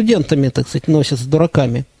своими студентами, так сказать, носятся с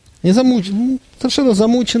дураками. Совершенно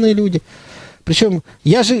замученные люди. Причем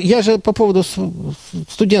я же по поводу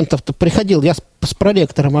студентов-то приходил, я с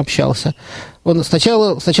проректором общался. Он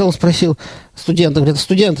сначала он спросил студента, говорит: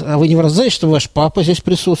 студент, а вы не знаете, что ваш папа здесь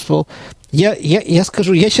присутствовал? Я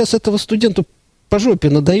скажу, я сейчас этого студенту по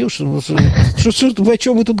жопе надаю, что вы о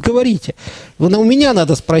чем вы тут говорите? У меня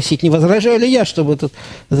надо спросить, не возражаю ли я, чтобы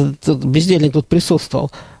этот бездельник тут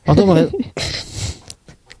присутствовал. Он думает...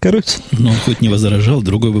 Короче. Но он хоть не возражал,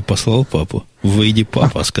 другой бы послал папу. Выйди,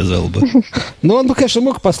 папа, сказал бы. Ну, он бы, конечно,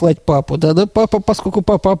 мог послать папу. Да, папа, поскольку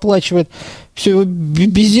папа оплачивает все его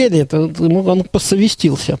безделье, то он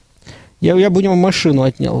посовестился. Я бы у него машину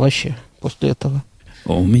отнял вообще после этого.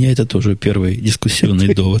 У меня это тоже первый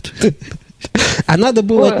дискуссионный довод. А надо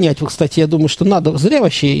было отнять. Кстати, я думаю, что надо. Зря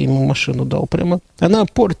вообще ему машину дал. Прямо.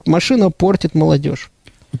 Машина портит молодежь.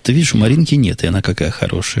 Ты видишь, у Маринки нет, и она какая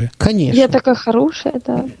хорошая. Конечно. Я такая хорошая,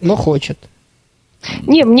 да. Но хочет.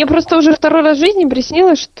 Не, мне просто уже второй раз в жизни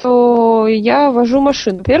приснилось, что я вожу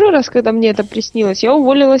машину. Первый раз, когда мне это приснилось, я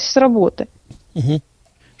уволилась с работы. Угу.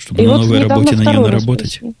 Чтобы на новой работе на нее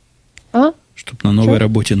наработать? Чтобы на новой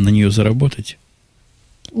работе на нее заработать?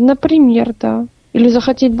 Например, да. Или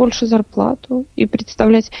захотеть больше зарплату и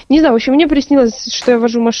представлять. Не знаю, в общем, мне приснилось, что я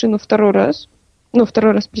вожу машину второй раз.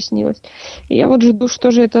 Второй раз приснилось. И я вот жду,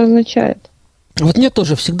 что же это означает. Вот мне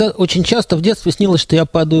тоже всегда, очень часто в детстве снилось, что я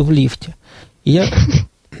падаю в лифте. И я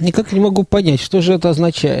никак не могу понять, что же это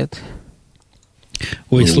означает.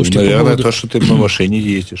 Ой, слушайте, наверное, то, что ты на машине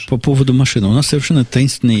ездишь. По поводу машины. У нас совершенно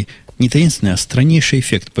таинственный, не таинственный, а страннейший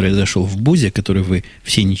эффект произошел в БУЗе, который вы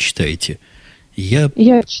все не читаете. Я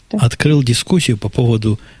открыл дискуссию по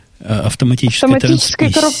поводу автоматической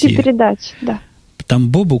трансмиссии. Коробки передач, да. Там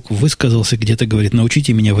Бобук высказался где-то, говорит: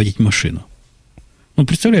 научите меня водить машину. Ну,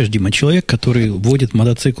 представляешь, Дима, человек, который водит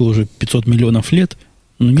мотоцикл уже 500 миллионов лет,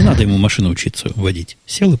 не надо ему машину учиться водить.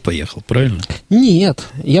 Сел и поехал, правильно? Нет,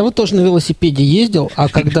 я вот тоже на велосипеде ездил, а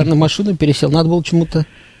когда на машину пересел, надо было чему-то...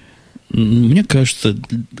 Мне кажется,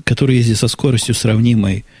 который ездит со скоростью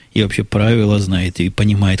сравнимой и вообще правила знает, и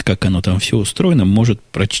понимает, как оно там все устроено, может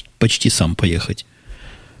почти сам поехать.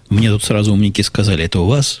 Мне тут сразу умники сказали: это у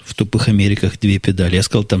вас в тупых Америках 2 педали. Я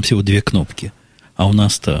сказал, там всего 2 кнопки. А у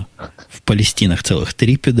нас-то в Палестинах целых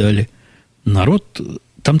 3 педали. Народ...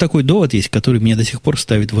 Там такой довод есть, который меня до сих пор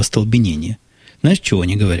ставит в остолбенение. Знаешь, чего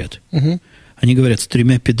они говорят? Угу. Они говорят, с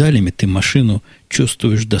 3 педалями ты машину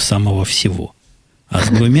чувствуешь до самого всего. А с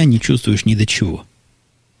 2 не чувствуешь ни до чего.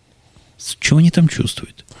 Чего они там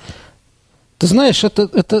чувствуют? Ты знаешь,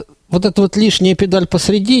 это вот лишняя педаль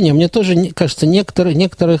посередине, мне тоже кажется,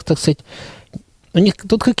 некоторых, так сказать, у них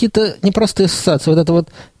тут какие-то непростые ассоциации. Вот это вот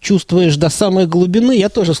чувствуешь до самой глубины, я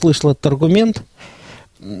тоже слышал этот аргумент,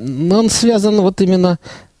 но он связан вот именно...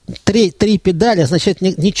 3 педали означает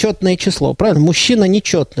нечетное число, правильно? Мужчина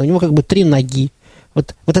нечетный, у него как бы 3 ноги.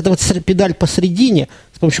 Вот эта вот педаль посередине,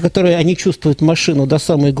 с помощью которой они чувствуют машину до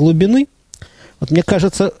самой глубины, вот мне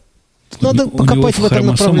кажется... Надо покопать в этом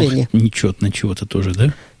направлении. Нечетно чего-то тоже,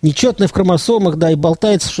 да? Нечетное в хромосомах, да, и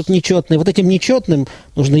болтается что-то нечетное. Вот этим нечетным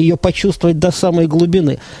нужно ее почувствовать до самой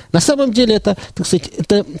глубины. На самом деле это, так сказать,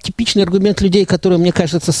 это типичный аргумент людей, которые, мне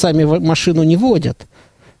кажется, сами машину не водят.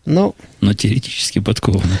 Но теоретически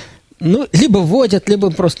подкованы. Либо водят, либо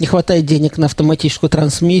просто не хватает денег на автоматическую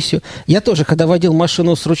трансмиссию. Я тоже, когда водил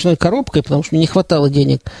машину с ручной коробкой, потому что мне не хватало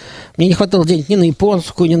денег ни на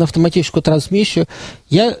японскую, ни на автоматическую трансмиссию,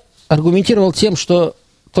 я аргументировал тем, что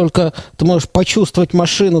только ты можешь почувствовать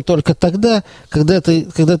машину только тогда, когда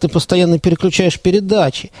ты постоянно переключаешь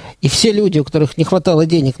передачи. И все люди, у которых не хватало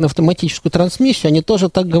денег на автоматическую трансмиссию, они тоже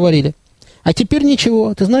так говорили. А теперь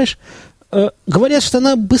ничего. Ты знаешь, говорят, что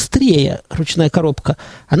она быстрее, ручная коробка.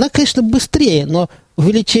 Она, конечно, быстрее, но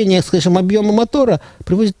увеличение, скажем, объема мотора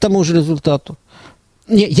приводит к тому же результату.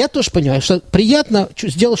 Я тоже понимаю, что приятно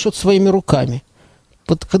сделать что-то своими руками.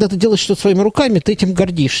 Вот когда ты делаешь что-то своими руками, ты этим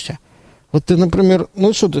гордишься. Вот ты, например,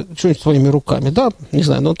 что-нибудь своими руками, да, не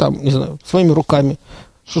знаю, своими руками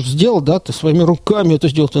что-то сделал, да, ты своими руками это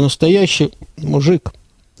сделал, ты настоящий мужик.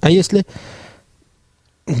 А если,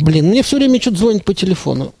 мне все время что-то звонит по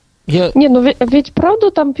телефону. Ведь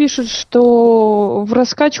правда там пишут, что в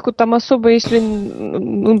раскачку там особо, если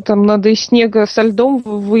там надо из снега со льдом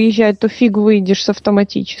выезжать, то фиг выйдешь с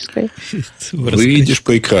автоматической. Выйдешь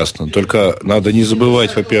прекрасно. Только надо не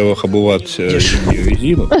забывать, во-первых, обувать зимнюю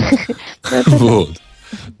резину. Вот.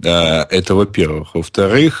 Это во-первых.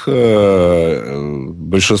 Во-вторых,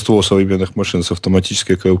 большинство современных машин с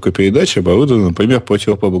автоматической коробкой передач оборудованы, например,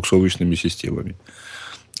 противопробуксовочными системами,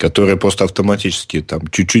 которые просто автоматически там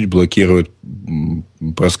чуть-чуть блокируют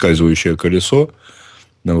проскальзывающее колесо.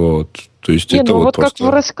 Вот. То есть это вот просто... как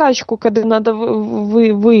в раскачку, когда надо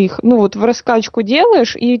выехать. В раскачку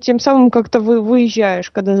делаешь, и тем самым как-то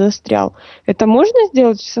выезжаешь, когда застрял. Это можно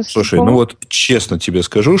сделать? Слушай, честно тебе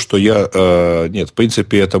скажу, что нет, в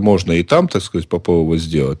принципе, это можно и там, так сказать, попробовать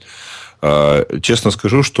сделать. Честно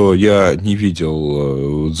скажу, что я не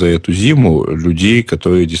видел за эту зиму людей,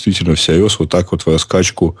 которые действительно всерьез вот так вот в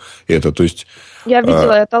раскачку это. То есть, я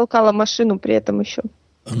видела, я толкала машину при этом еще.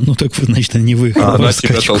 Так, значит, не выехала. Она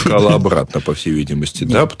тебя толкала обратно, по всей видимости,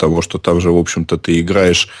 да? Потому что там же, в общем-то, ты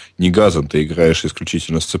играешь не газом, ты играешь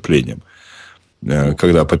исключительно сцеплением,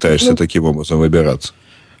 когда пытаешься таким образом выбираться.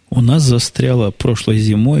 У нас застряла прошлой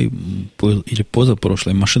зимой или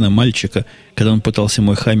позапрошлой машина мальчика, когда он пытался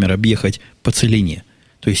мой Хаммер объехать по целине.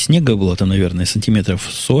 То есть снега было там, наверное, сантиметров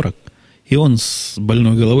 40, и он с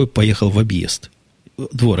больной головой поехал в объезд.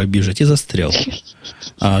 Двор объезжать и застрял.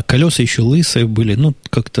 А колеса еще лысые были,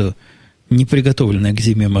 как-то неприготовленная к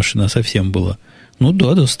зиме машина совсем была.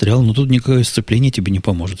 Застрял, но тут никакое сцепление тебе не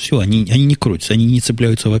поможет. Все, они не крутятся, они не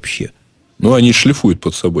цепляются вообще. Они шлифуют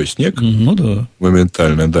под собой снег. Да.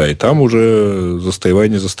 Моментально, да. И там уже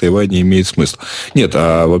застаивание имеет смысл. Нет,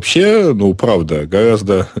 а вообще, правда,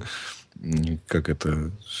 гораздо...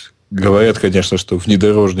 Говорят, конечно, что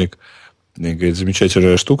внедорожник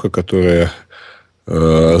замечательная штука, которая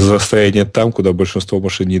застрянет там, куда большинство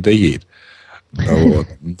машин не доедет.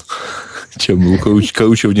 Чем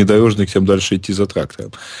круче внедорожник, тем дальше идти за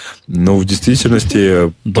трактором. Но в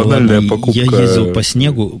действительности банальная покупка... Я ездил по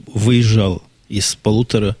снегу, выезжал из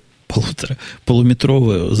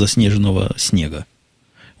полуметрового заснеженного снега.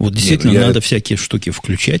 Вот действительно надо всякие штуки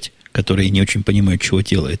включать, которые не очень понимают, чего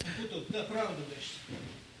делает.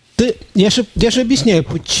 Я же объясняю,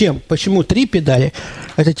 почему 3 педали.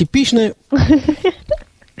 Это типичное...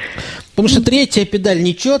 Потому что 3-я педаль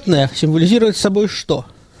нечетная символизирует собой что?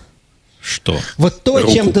 Что? Вот то,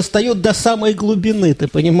 руку. Чем достает до самой глубины, ты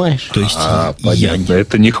понимаешь? То есть понятно.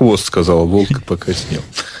 Это не хвост, сказал волк, покраснел.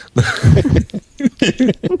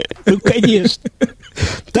 Конечно.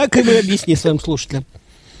 Так и вы объясни своим слушателям.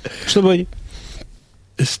 Чтобы они...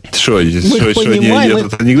 Что,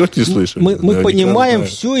 этот анекдот не слышали? Мы понимаем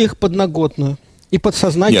всю их подноготную и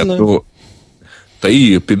подсознательную. Нет,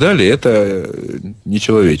 и педали это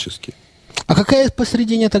нечеловеческие. А какая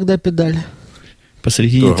посередине тогда педаль?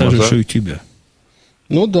 Посередине та же, что и у тебя.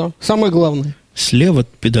 Да, самое главное. Слева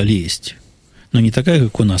педаль есть. Но не такая,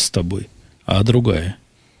 как у нас с тобой, а другая.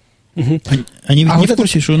 Угу. Они ведь не в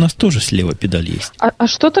курсе, что у нас тоже слева педаль есть. А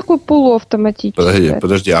что такое полуавтоматическое?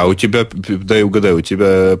 Подожди, а у тебя, дай угадаю, у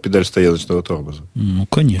тебя педаль стояночного тормоза?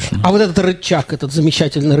 Конечно. А вот этот рычаг, этот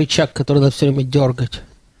замечательный рычаг, который надо все время дергать.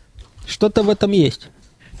 Что-то в этом есть.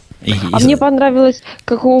 Мне понравилось,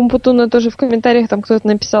 как у Умпутуна тоже в комментариях там кто-то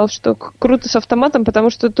написал, что круто с автоматом, потому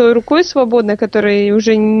что той рукой свободной, которая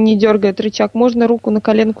уже не дергает рычаг, можно руку на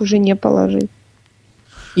коленку жене положить.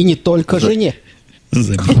 И не только жене.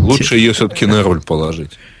 Лучше ее все-таки на руль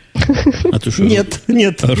положить. А ты что?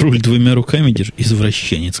 Нет. А руль 2 руками держишь?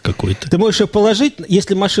 Извращенец какой-то. Ты можешь ее положить,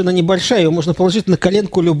 если машина небольшая, ее можно положить на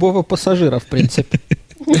коленку любого пассажира, в принципе.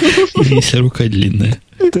 Если рука длинная.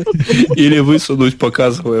 Или высунуть,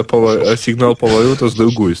 показывая сигнал поворота с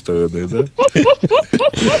другой стороны, да?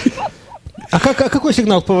 А какой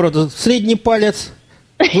сигнал поворота? Средний палец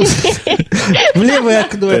в левое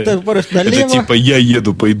окно, это поворот налево. Это типа я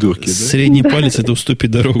еду по идурке, да? Средний палец это уступи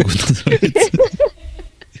дорогу, называется.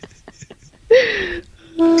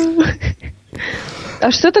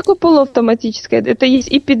 А что такое полуавтоматическое? Это есть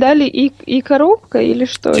и педали, и коробка, или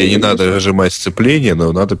что? Тебе не надо нажимать сцепление,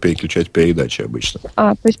 но надо переключать передачи обычно.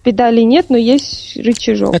 То есть педалей нет, но есть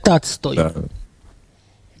рычажок. Это отстой. Да.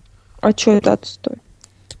 А что это отстой?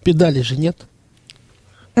 Педали же нет.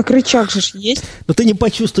 Так рычаг же есть. Но ты не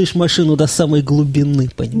почувствуешь машину до самой глубины,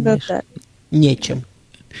 понимаешь? Да. Нечем.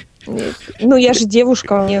 Я же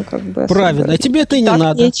девушка, мне как бы... Правильно, а тебе это и не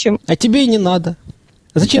надо. Нечем. А тебе и не надо.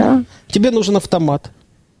 Зачем? Да. Тебе нужен автомат.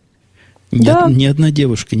 Ни одна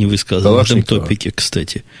девушка не высказала в этом Калашникова. топике,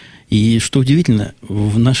 кстати. И что удивительно,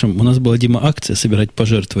 у нас была, Дима, акция собирать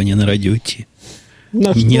пожертвования на радио Ти.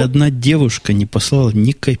 Ни одна девушка не послала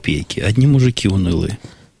ни копейки. Одни мужики унылые.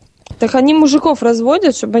 Так они мужиков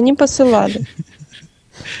разводят, чтобы они посылали.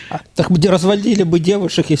 Так бы разводили бы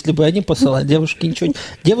девушек, если бы они посылали. Девушки ничего не...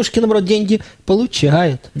 Девушки, наоборот, деньги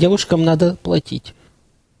получают. Девушкам надо платить.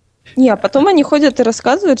 Не, а потом они ходят и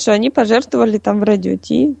рассказывают, что они пожертвовали там в радио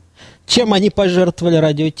Ти. Чем они пожертвовали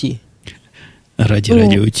радио Ти? Ради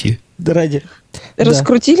радио Ти. Да, ради...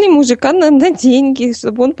 Раскрутили мужика на деньги,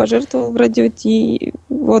 чтобы он пожертвовал в радио Ти.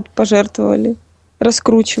 Вот, пожертвовали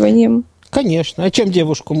раскручиванием. Конечно. А чем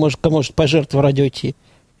девушку может пожертвовать радио Ти?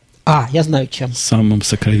 Я знаю чем. Самым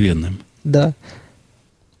сокровенным. Да.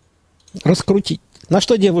 Раскрутить. На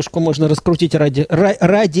что девушку можно раскрутить ради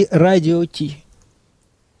радио Ти?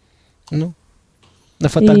 Ну, на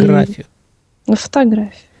фотографию. На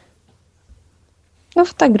фотографию. На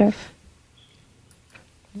фотографию.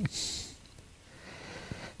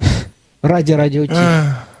 Ради радио Ти.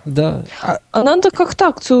 Да. А надо как-то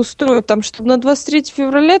акцию устроить, там, чтобы на 23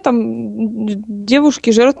 февраля там девушки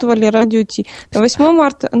жертвовали радио Ти. На 8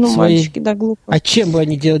 марта, мальчики, да, глупо. А чем бы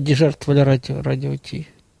они жертвовали радио Ти?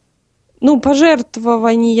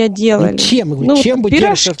 Пожертвования делали. Чем бы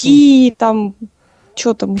пирожки, там,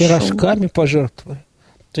 что там еще? Пирожками пожертвовали.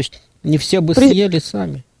 То есть не все бы съели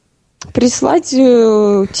сами. Прислать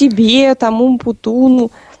тебе, там,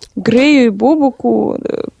 Умпутуну, Грею и Бобуку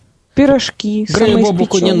пирожки. Грею и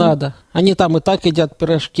Бобуку не надо. Они там и так едят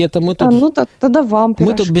пирожки. Это мы тут... тогда вам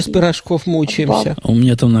пирожки. Мы тут без пирожков мучаемся. У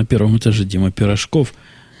меня там на первом этаже, Дима, пирожков.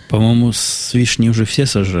 По-моему, с вишней уже все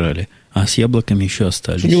сожрали, а с яблоками еще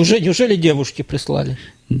остались. Неужели девушки прислали?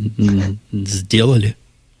 Сделали.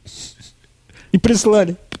 И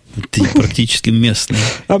прислали. Ты практически местный.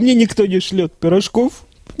 А мне никто не шлет пирожков.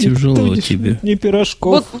 Тяжело тебе. Не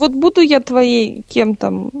пирожков. Вот буду я твоей, кем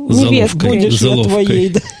там, невесткой. Будешь я твоей,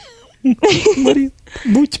 да. Марин,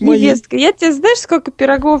 будь моей. Невестка, я тебе знаешь, сколько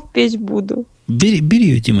пирогов печь буду? Бери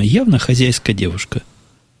ее, Дима, явно хозяйская девушка.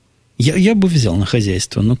 Я бы взял на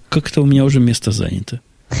хозяйство, но как-то у меня уже место занято.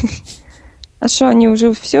 А что, они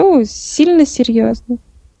уже все сильно серьезно?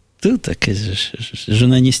 Ты такая же,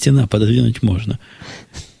 жена не стена, пододвинуть можно.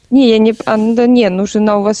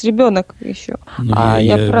 Жена у вас ребенок еще.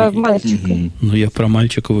 Я про мальчика. Я про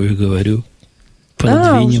мальчика и говорю.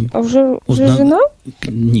 Пододвинем. Уже жена?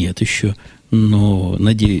 Нет, еще. Но,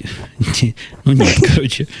 надеюсь... нет,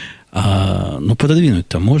 короче.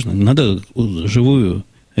 Пододвинуть-то можно. Надо живую,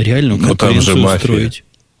 реальную конкуренцию устроить.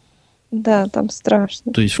 Да, там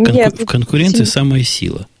страшно. То есть в конкуренции самая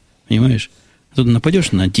сила. Понимаешь? Тут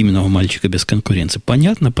нападешь на Диминого мальчика без конкуренции.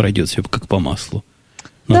 Понятно, пройдет все как по маслу.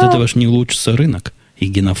 Но от этого ж не улучшится рынок. И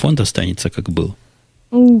генофонд останется, как был.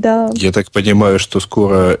 Да. Я так понимаю, что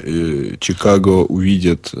скоро Чикаго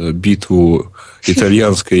увидит битву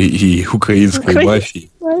итальянской и украинской мафии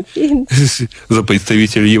за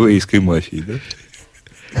представителей еврейской мафии, да?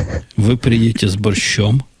 Вы придете с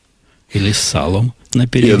борщом или с салом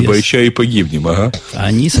наперевес. И от борща и погибнем, ага. А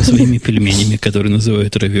они со своими пельменями, которые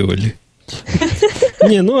называют равиоли.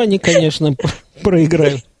 Они, конечно,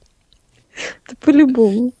 проиграют. Да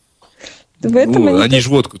по-любому. Они ж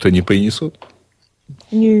водку-то не принесут.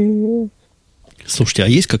 Не. Слушайте, а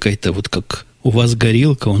есть какая-то, вот как у вас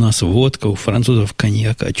горилка, у нас водка, у французов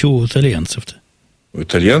коньяк, а что у итальянцев-то? У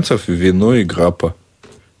итальянцев вино и граппа.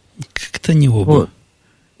 Как-то не оба.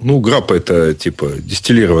 Граппа это типа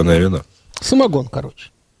дистиллированное вино. Самогон, короче.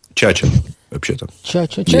 Чача, вообще-то.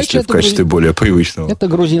 Чача Если в качестве более привычного. Это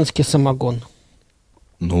грузинский самогон.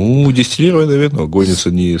 Дистиллированное вино гонится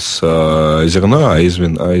не с зерна, а из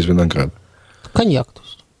винограда. Коньяк, то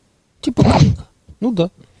есть. Типа коньяка.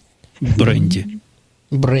 Да. Бренди.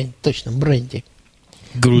 Точно, бренди.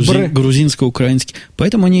 Грузинско-украинский.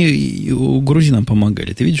 Поэтому они грузинам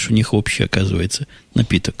помогали. Ты видишь, у них общий, оказывается,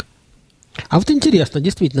 напиток. А вот интересно,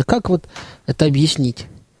 действительно, как вот это объяснить?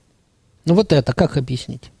 Это как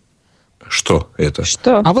объяснить? Что это?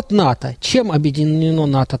 Что? А вот НАТО. Чем объединено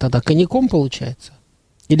НАТО тогда? Коньяком получается?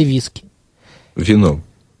 Или виски? Вином.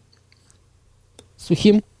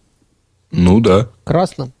 Сухим? Да.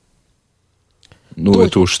 Красным?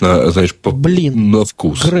 Это уж на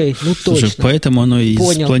вкус. Грей, точно. Слушай, поэтому оно и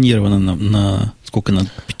Понял. спланировано на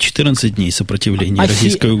 14 дней сопротивления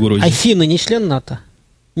российской угрозе. А финны не член НАТО?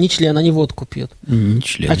 Не член, они водку пьют. Не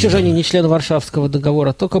член. А что же они не член Варшавского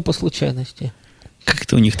договора? Только по случайности.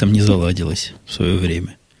 Как-то у них там не заладилось в свое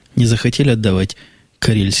время. Не захотели отдавать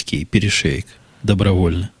карельский перешеек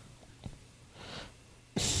добровольно.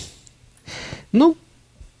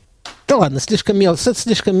 Да ладно, слишком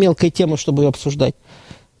мелкая тема, чтобы ее обсуждать.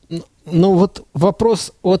 Ну вот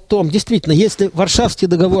вопрос о том, действительно, если Варшавский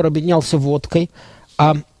договор объединялся водкой,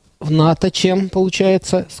 а в НАТО чем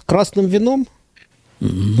получается? С красным вином?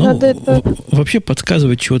 Ну, вообще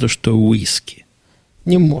подсказывает чего-то, что уиски.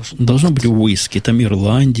 Не может. Должно быть уиски. Там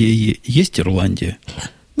Ирландия. Есть Ирландия?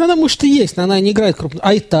 Ну, она, может, и есть, но она не играет крупно.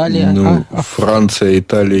 А Италия? Ну, Франция,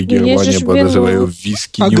 Италия, Германия, подозреваю,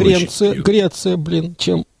 виски не Греция, очень Греция, блин,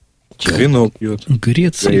 чем? Вино пьет.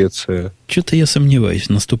 Греция. Что-то я сомневаюсь в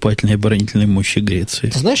наступательной и оборонительной мощи Греции.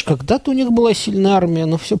 Ты знаешь, когда-то у них была сильная армия,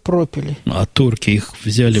 но все пропили. А турки их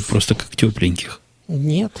взяли просто как тепленьких.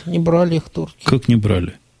 Нет, не брали их турки. Как не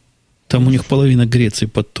брали? Там у них половина Греции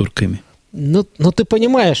под турками. Ну ты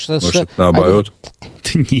понимаешь, Может, что... наоборот?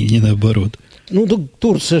 Не наоборот. Ну,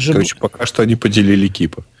 Турция же... Короче, пока что они поделили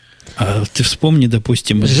Кипр. А ты вспомни,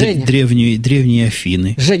 допустим, Женя, древние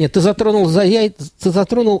Афины. Женя, ты затронул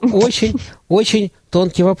очень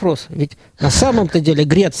тонкий вопрос. Ведь на самом-то деле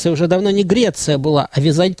Греция уже давно не Греция была, а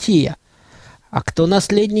Византия. А кто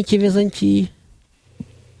наследники Византии?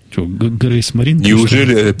 Что, Грейс Марин?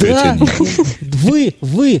 Неужели опять Да, они?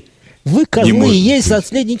 вы козлы и есть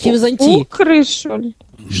наследники Византии. Укры, что ли?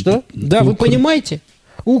 Что? Да, вы понимаете?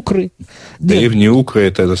 Укры. Древние укры –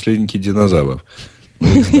 это наследники динозавров.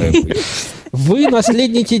 Вы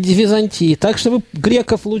наследники Византии, так что вы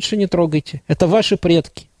греков лучше не трогайте. Это ваши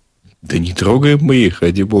предки. Да не трогаем мы их,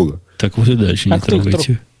 ради бога. Так вот и дальше не кто их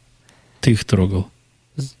трогайте. Ты их трогал.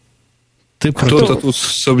 Кто-то тут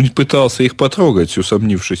пытался их потрогать,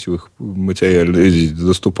 усомнившись в их материальной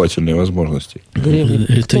доступательной возможности.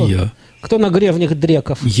 Это я. Кто на гревних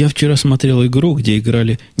дреков? Я вчера смотрел игру, где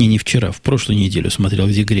играли... Не вчера, в прошлую неделю смотрел,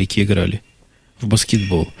 где греки играли в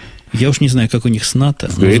баскетбол. Я уж не знаю, как у них с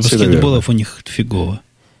НАТО, но с баскетболов у них фигово.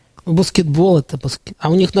 Баскетбол это баскетбол. А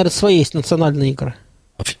у них, наверное, свои есть национальные игры.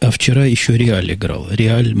 А вчера еще Реаль играл.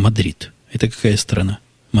 Реаль Мадрид. Это какая страна?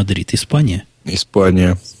 Мадрид. Испания?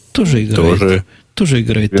 Испания. Тоже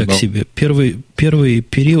играет Вино. так себе. Первый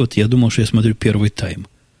период, я думал, что я смотрю первый тайм.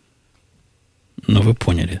 Но вы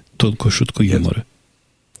поняли. Тонкую шутку юмора.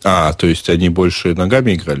 То есть они больше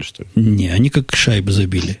ногами играли, что ли? Не, они как шайбы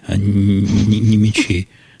забили, а не мячей.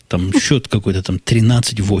 Там счет какой-то там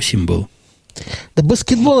 13-8 был. Да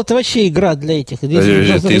баскетбол это вообще игра для этих.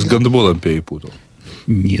 Ты с гандболом перепутал.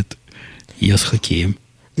 Нет, я с хоккеем.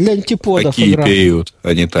 Для антиподов Хоккей игра. период,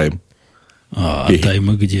 а не тайм. А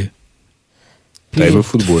таймы где? Таймы в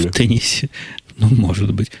футболе. В теннисе. Ну,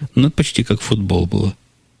 может быть. Ну, почти как футбол было.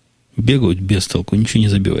 Бегают без толку, ничего не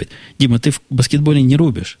забивают. Дима, ты в баскетболе не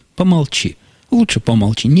рубишь? Помолчи. Лучше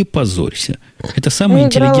помолчи, не позорься. Это самая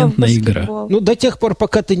интеллигентная игра. Ну, до тех пор,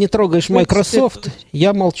 пока ты не трогаешь Microsoft,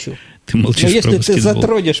 я молчу. Ты молчишь. Но если про ты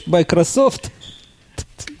затронешь Microsoft,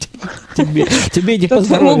 тебе не Твоему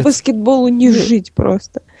поздоровится. баскетболу не жить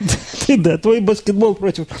просто. Да, твой баскетбол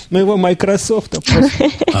против моего Microsoft.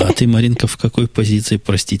 А ты, Маринка, в какой позиции,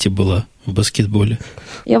 простите, была в баскетболе?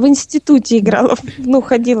 Я в институте играла,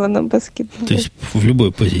 ходила на баскетбол. То есть в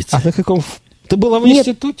любой позиции. А на каком? Ты была в Нет.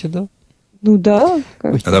 институте, да? Ну да.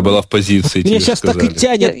 Она была в позиции, Меня тебе сейчас так сказали. и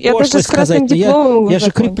тянет Я пошло даже с красным сказать, но дипломом я же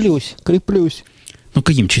закончила. креплюсь. Ну,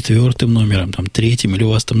 каким 4-м номером, там, 3-м, или у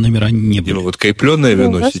вас там номера не были? Вот крепленное у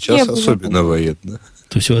вино нас сейчас не было. особенно военно.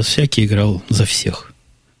 То есть у вас всякий играл за всех.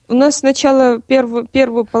 У нас сначала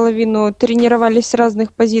первую половину тренировались с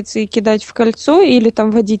разных позиций кидать в кольцо или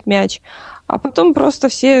там водить мяч, а потом просто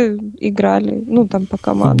все играли, там по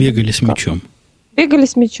командам. Бегали с мячом. Бегали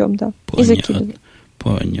с мячом, да. И закидывали.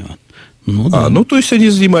 Понятно. Ну, да. То есть они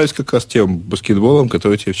занимались как раз тем баскетболом,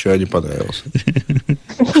 который тебе вчера не понравился.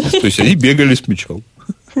 То есть они бегали с мячом.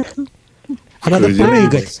 А надо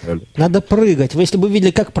прыгать. Надо прыгать. Вы если бы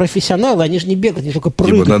видели, как профессионалы, они же не бегают, они только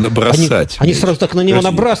прыгают. надо бросать. Они сразу так на него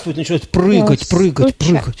набрасывают, начинают прыгать.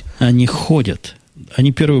 Они ходят.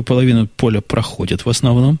 Они первую половину поля проходят в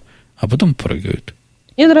основном, а потом прыгают.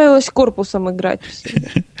 Мне нравилось корпусом играть.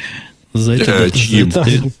 За это чьим?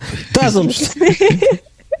 Тазом.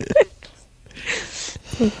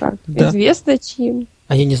 Да. Известно чьим.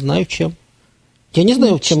 А я не знаю, чем. Я не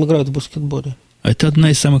знаю, чем играют в баскетболе. Это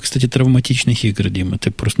одна из самых, кстати, травматичных игр, Дима.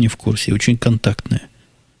 Ты просто не в курсе. Очень контактная.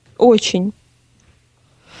 Очень.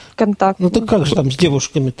 Контактно. Ну так как же там с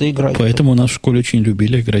девушками-то играть? Поэтому у нас в школе очень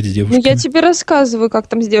любили играть с девушками. Я тебе рассказываю, как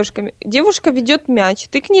там с девушками. Девушка ведет мяч,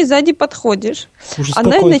 ты к ней сзади подходишь. Ужас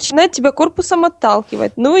Она какой. начинает тебя корпусом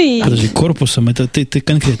отталкивать. Подожди, корпусом, это ты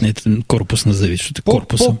конкретно этот корпус назови, что ты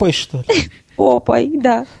корпусом. Попой, что ли? Попой,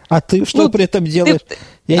 да. А ты что при этом делаешь?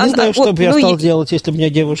 Я не знаю, что бы я стал делать, если бы меня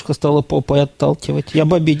девушка стала попой отталкивать. Я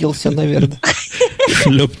бы обиделся, наверное.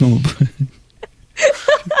 Шлепнул бы.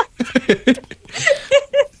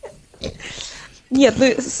 Нет,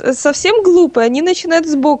 ну совсем глупые, они начинают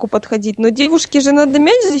сбоку подходить, но девушке же надо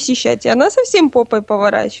мяч защищать, и она совсем попой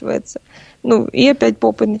поворачивается. Ну, и опять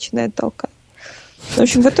попой начинает толкать. В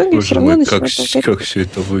общем, в итоге все равно начинает толкать. Как все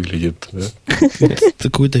это выглядит, да?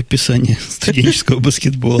 Какое-то описание студенческого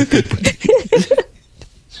баскетбола.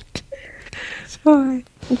 Ой.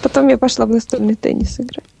 Потом я пошла в настольный теннис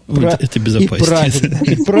играть. Вот это безопаснее.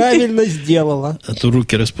 И правильно сделала. А то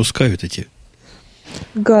руки распускают эти.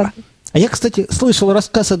 Гад. А я, кстати, слышал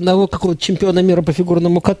рассказ одного какого-то чемпиона мира по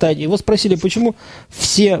фигурному катанию. Его спросили, почему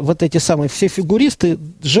все вот эти самые, все фигуристы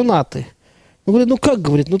женаты. Он говорит, ну как,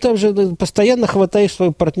 говорит, ну там же постоянно хватаешь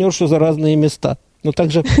свою партнершу за разные места. Ну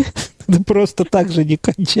так же, просто так же не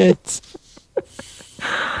кончается.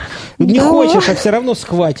 Не хочешь, а все равно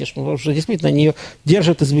схватишь. Потому что действительно они ее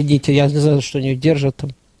держат, извините, я не знаю, что они ее держат там.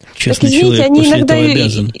 Честный так, извините, человек они после иногда этого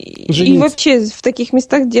обязан. И вообще в таких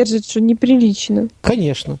местах держат, что неприлично.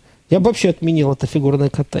 Конечно. Я бы вообще отменил это фигурное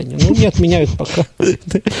катание. Ну, не отменяют пока. Нет,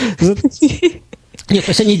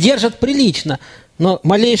 то есть они держат прилично, но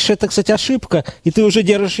малейшая, так сказать, ошибка, и ты уже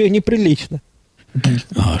держишь ее неприлично.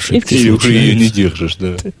 Ошибки Ты уже ее не случаются. держишь,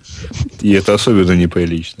 да. И это особенно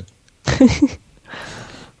неприлично.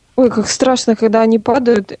 Ой, как страшно, когда они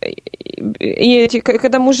падают, и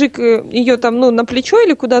когда мужик ее там, ну, на плечо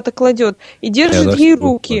или куда-то кладет, и держит ей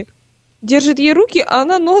руки. Держит ей руки, а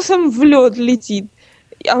она носом в лед летит.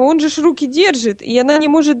 А он же руки держит, и она не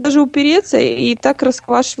может даже упереться, и так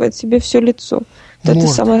расквашивает себе все лицо. Вот это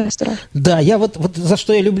самое страшное. Да, я вот за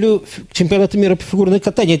что я люблю чемпионаты мира по фигурному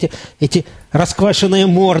катанию, эти расквашенные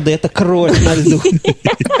морды, это кровь на льду.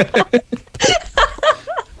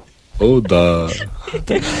 О, да.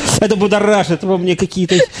 Это будоражит во мне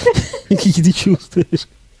какие-то чувства.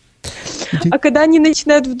 А когда они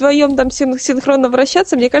начинают вдвоем там синхронно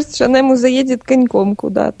вращаться, мне кажется, что она ему заедет коньком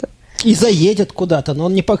куда-то. И заедет куда-то, но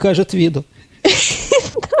он не покажет виду.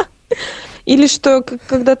 Или что,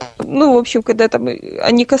 когда, ну, в общем, когда там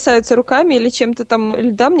они касаются руками или чем-то там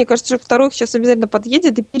льда, мне кажется, что второй сейчас обязательно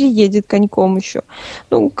подъедет и переедет коньком еще.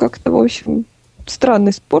 Ну, как-то, в общем,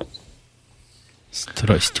 странный спорт.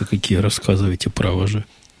 Страсти какие, рассказывайте, право же.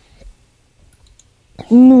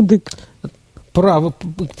 Ну, дык. Право,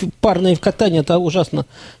 парное катание, это ужасно.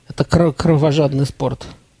 Это кровожадный спорт.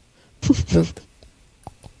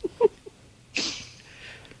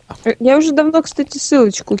 Я уже давно, кстати,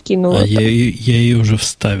 ссылочку кинула. А я ее уже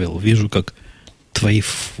вставил. Вижу, как твои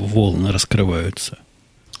волны раскрываются.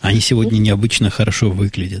 Они сегодня необычно хорошо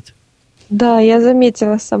выглядят. Да, я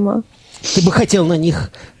заметила сама. Ты бы хотел на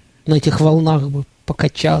них, на этих волнах бы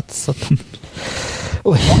покачаться.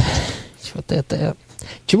 Ой,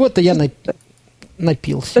 чего-то я напился.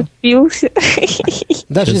 Напился.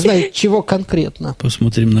 Даже не знаю, чего конкретно.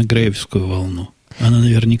 Посмотрим на Греевскую волну. Она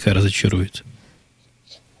наверняка разочаруется.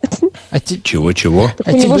 Чего?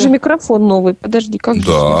 Так у него же микрофон новый. Подожди, как же?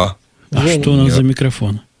 Да. А что у нас за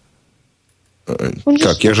микрофон?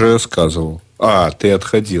 Как, я же рассказывал. Ты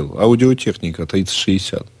отходил. Аудиотехника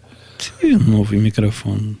 3060. Новый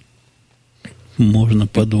микрофон. Можно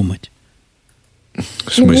подумать.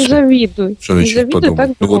 В смысле? Не завидуй. Что значит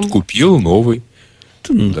подумать? Ну вот купил новый.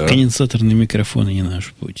 Да. Конденсаторные микрофоны не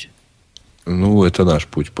наш путь. Ну, это наш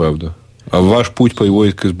путь, правда. А ваш путь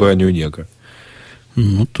приводит к избранию негра.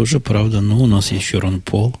 Ну, тоже правда. Но у нас есть еще Рон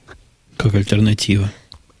Пол как альтернатива.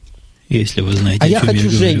 Если вы знаете, а я хочу говорю.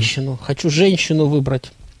 женщину. Хочу женщину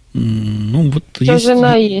выбрать. Ну, вот что есть,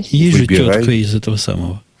 жена есть. Есть же Выбирай. тетка из этого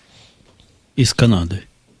самого. Из Канады.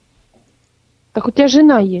 Так у тебя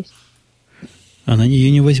жена есть. Она ее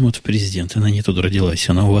не возьмут в президент. Она не тут родилась.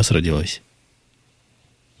 Она у вас родилась.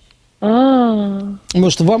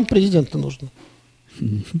 Может, вам президента нужно?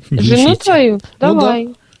 Жену твою? Давай.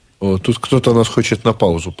 О, тут кто-то нас хочет на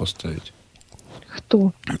паузу поставить.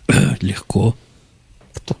 Кто? Легко.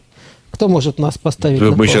 Кто может нас поставить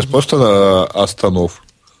на Мы паузу? сейчас просто на останов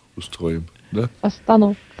устроим, да?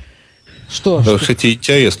 Останов. Что? Кстати,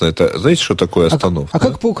 интересно, это знаете, что такое останов? А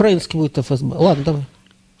как по-украински будет ФСБ? Ладно, давай.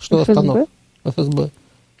 Что ФСБ? останов? ФСБ.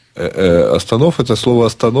 Останов — это слово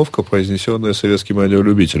 «остановка», произнесенное советским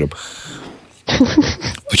радиолюбителем.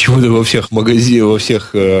 Почему-то во всех магазинах, во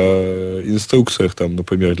всех инструкциях, там,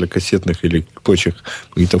 например, для кассетных или прочих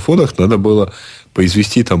магнитофонах надо было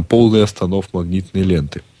произвести там полный останов магнитной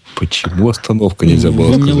ленты. Почему остановка нельзя было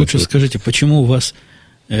Вы сказать? мне лучше скажите, почему у вас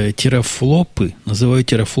терафлопы называют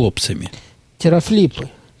терафлопсами? Терафлипы.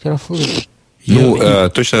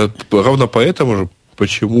 Точно равно поэтому же,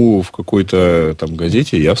 почему в какой-то там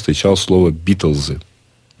газете я встречал слово «битлзы».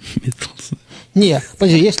 Не,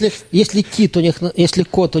 подожди, если кит у них, если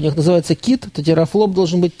кот у них называется кит, то терафлоп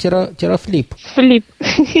должен быть терафлип. Флип.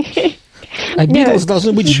 А Битлз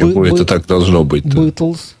должны быть... Почему это так должно быть?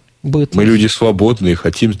 Битлз. Мы люди свободные,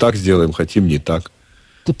 хотим так сделаем, хотим не так.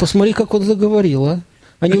 Ты посмотри, как он заговорил, а?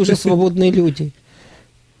 Они уже свободные люди.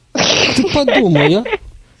 Ты подумай, а?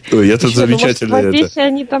 Ой, я тут замечательно это... Здесь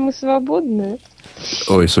они там и свободные.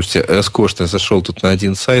 Ой, слушайте, роскошно. Я зашел тут на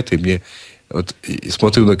один сайт, и мне... Вот,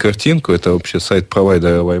 смотрю на картинку, это вообще сайт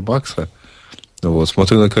провайдера WiMAX. Вот,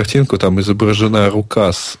 смотрю на картинку, там изображена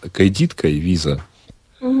рука с кредиткой Visa.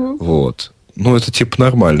 Угу. Вот. Ну, это типа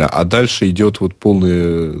нормально. А дальше идет вот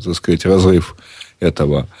полный, так сказать, разрыв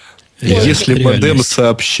этого. Если модем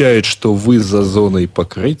сообщает, что вы за зоной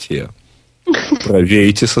покрытия,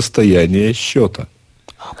 проверьте состояние счета.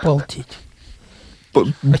 Обалдеть.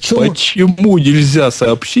 Почему нельзя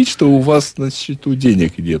сообщить, что у вас на счету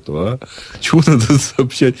денег нету, а? Чего надо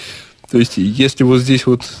сообщать? То есть, если вот здесь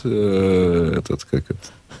вот как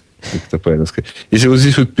это правильно сказать? Если вот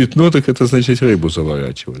здесь вот пятно, так это значит рыбу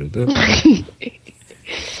заворачивали, да?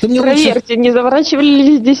 Проверьте, не заворачивали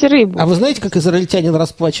ли здесь рыбу. А вы знаете, как израильтянин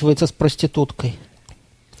расплачивается с проституткой?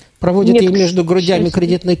 Проводит ей между грудями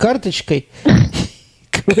кредитной карточкой,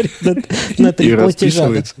 говорит, на 3 платежа.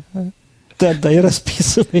 Да, и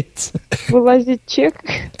расписывается. Вылазит чек.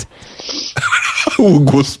 О,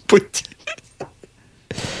 Господи!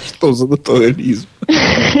 Что за натурализм?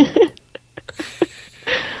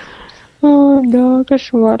 О, да,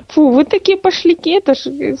 кошмар. Фу, вы такие пошляки, это ж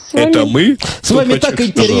с вами... Это мы? С вами так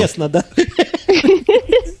интересно, да?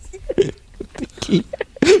 Такие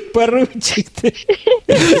поручик.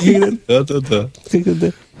 Да.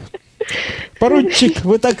 Поручик,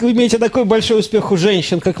 вы имеете такой большой успех у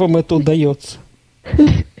женщин, как вам это удается?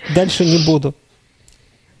 Дальше не буду.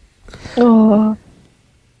 А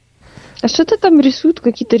что-то там рисуют,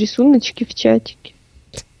 какие-то рисуночки в чатике.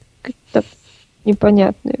 Какие-то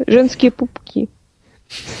непонятные. Женские пупки.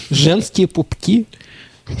 Женские пупки?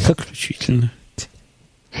 Как исключительно.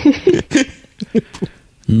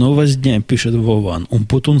 Новость дня, пишет Вован.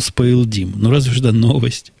 Умпутун споил Дим. Ну разве что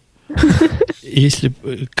новость. Если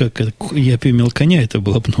как я имел коня, это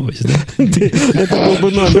была бы новость, да? Это был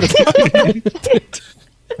бы номер.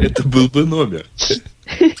 Это был бы номер.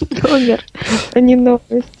 Номер, а не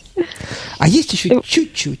новость. А есть еще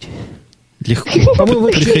чуть-чуть. Легко. По-моему,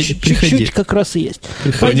 Приходи. чуть-чуть как раз и есть.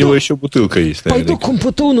 У него еще бутылка есть, Пойду наверное. к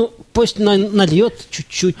Умпутуну, пусть нальет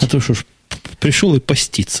чуть-чуть. А то что ж, пришел и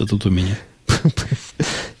поститься тут у меня.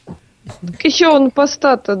 Еще он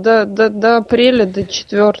поста-то до апреля, до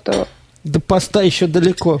 4-го. До поста еще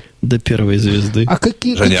далеко. До первой звезды. А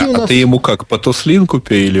какие Женя, у нас... а ты ему как, по тослинку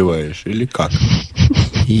переливаешь или как?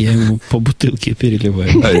 Я ему по бутылке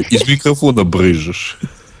переливаю. Из микрофона брызжешь.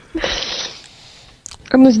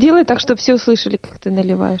 Ну, сделай так, чтобы все услышали, как ты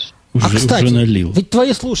наливаешь. Кстати, уже налил. ведь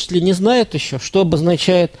твои слушатели не знают еще, что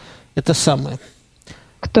обозначает это самое.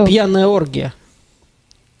 Кто? Пьяная оргия.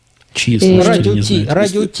 Чьи слушатели не Радио Ти. знают?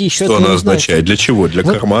 Радио Ти. Что она означает? Для чего? Для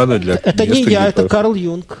кармана? Для это не я, это Карл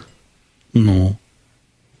Юнг. Ну.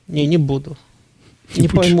 Не буду. Не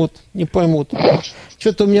будешь. Не поймут.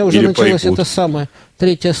 Что-то у меня уже Или началась поймут. эта самая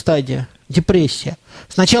 3-я стадия. Депрессия.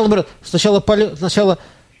 Сначала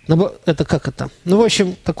это как это? Ну, в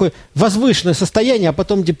общем, такое возвышенное состояние, а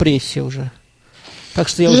потом депрессия уже. Так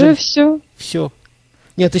что я уже... все. Все.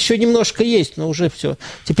 Нет, еще немножко есть, но уже все.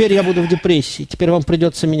 Теперь я буду в депрессии. Теперь вам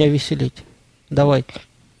придется меня веселить. Давай.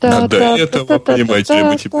 А до этого, понимаете ли,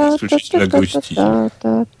 мы теперь исключительно грустим.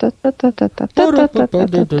 Это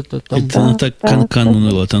она так канкан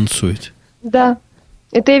уныло танцует. Да.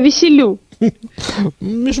 Это я веселю.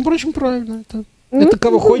 Между прочим, правильно. Это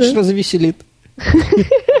кого хочешь, развеселит.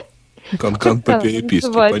 Канкан по переписке,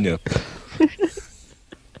 называть. понятно.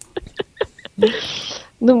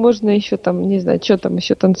 Ну, можно еще там, не знаю, что там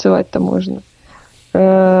еще танцевать-то можно.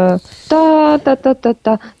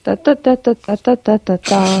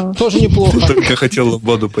 Та-та-та-та-та-та-та-та-та-та-та. Тоже неплохо. Только хотел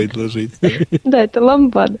ламбаду предложить. Да, это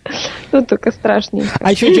ламбада. Ну, только страшненько.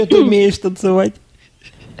 А еще что ты умеешь танцевать?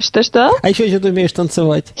 Что-что? А еще что ты умеешь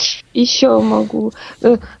танцевать? Еще могу.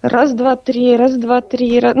 Раз, два, три, раз, два,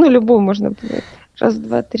 три. Ну, любую можно будет. Раз,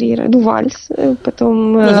 два, три. Ну, вальс.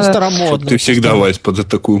 Потом... Это старомодно. Ты всегда, Вась, под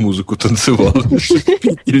такую музыку танцевал.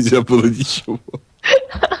 Пить нельзя было ничего.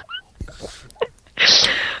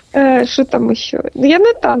 Что там еще? Я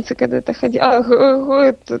на танцы когда-то ходила.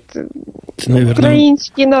 Наверное,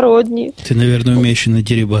 Украинские, народные. ты, наверное, умеешь и на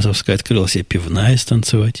Дерибасовской открыла себе пивная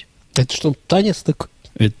станцевать. Это что, танец такой?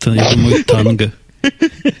 Это, я думаю, танго.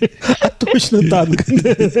 А точно танго.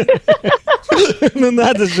 Ну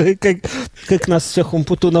надо же, как нас всех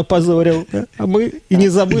Умпутун опозорил. А мы и не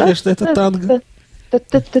забыли, что это танго.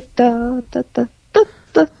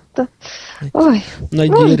 пожалуйста. Ой. На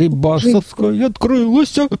деле Басовской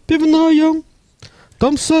открылась пивная.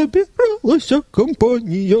 Там собиралась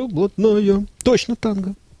компания блатная. Точно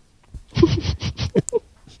танго.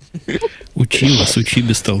 Учи вас, учи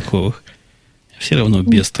бестолковых. Все равно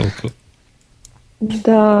без толку.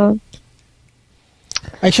 Да.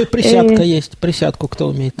 А еще присядка есть. Присядку кто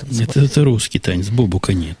умеет танцевать? Это русский танец,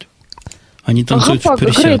 бобука нет. Они танцуют в Гопак,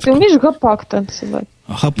 Грей, присядку. ты умеешь гопак танцевать?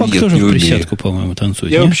 А гопак Нет, тоже не в умею. присядку, по-моему,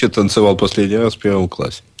 танцует. Я нет? вообще танцевал последний раз в 1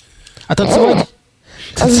 классе. А танцевать?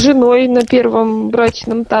 А с женой на первом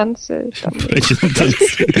брачном танце? Там, Брачный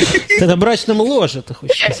танец. Ты на брачном ложе, ты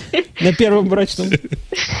хочешь сказать? На первом брачном.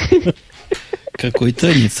 Какой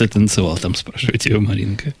танец ты танцевал, там спрашивает его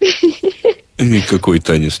Маринка. Какой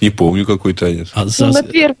танец? Не помню, какой танец. А ну, на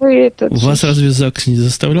первый этот. вас разве ЗАГС не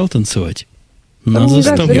заставлял танцевать? Там Нас не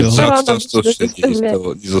заставлял. ЗАГС, ЗАГС точно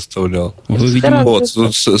не заставлял. Вы, видимо, Вот,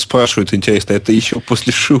 тут спрашивают, интересно, это еще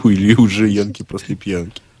после шоу или уже янки после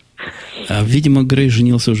пьянки? видимо, Грей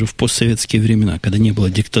женился уже в постсоветские времена, когда не было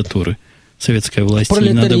диктатуры. Советская власть,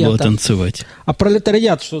 не надо было танцевать. А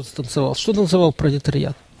пролетариат что танцевал? Что танцевал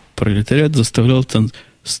пролетариат? Пролетариат заставлял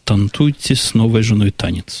станцуйте с новой женой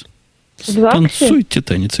танец. В ЗАГСе? Танцуйте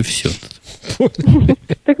танец, и все.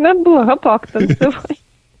 Так надо было гопак танцевать.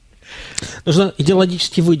 Нужно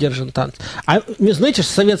идеологически выдержан танц. А знаете,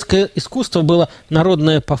 советское искусство было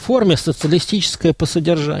народное по форме, социалистическое по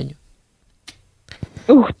содержанию.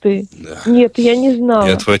 Ух ты. Нет, я не знала.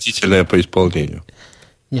 И отвратительное по исполнению.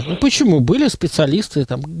 Нет, ну почему? Были специалисты,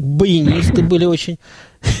 там, баянисты были очень.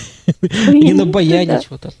 И на баяне да.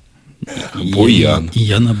 что-то. Буян.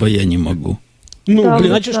 Я на баяне могу. Ну, Да,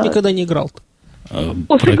 блин, а вот что ж да. никогда не играл-то?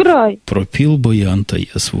 Сыграй. Пропил баян-то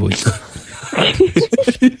я свой.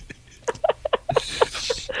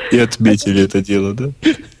 И отметили это дело, да?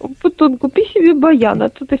 Путун, купи себе баян, а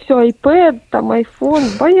то ты все iPad, там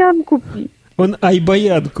iPhone, баян купи. Он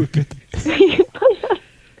айбаян купит.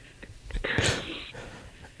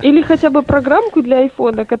 Или хотя бы программку для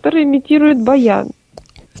айфона, которая имитирует баян.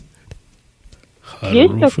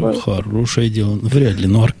 Есть такое? Хорошее дело. Вряд ли,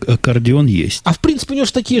 но аккордеон есть. А в принципе у него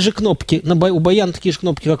же такие же кнопки, у баяна такие же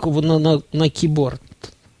кнопки, как на кейборд.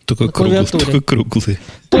 Только на клавиатуре. круглые.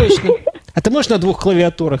 Точно. А ты можешь на 2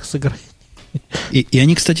 клавиатурах сыграть? И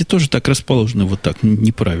они, кстати, тоже так расположены вот так,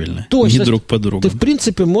 неправильно. Точно. Не друг по другу. Ты, в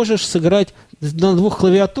принципе, можешь сыграть на 2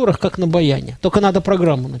 клавиатурах, как на баяне. Только надо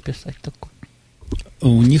программу написать такую.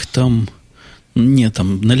 У них там... Нет,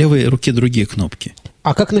 там на левой руке другие кнопки.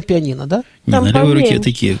 А как на пианино, да? Не, Там на левой руке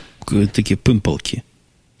поменьше. такие пымполки.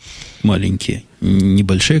 Маленькие.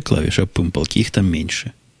 Небольшие клавиши, а пымполки. Их там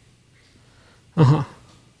меньше. Ага.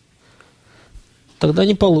 Тогда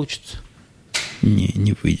не получится.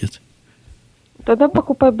 Не выйдет. Тогда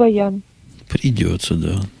покупай баян. Придется,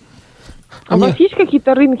 да. А у вас есть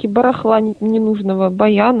какие-то рынки барахла ненужного,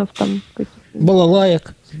 баянов там?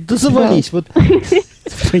 Балалаек. Да завались. Вот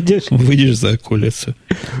пойдешь. Выйдешь за околицу.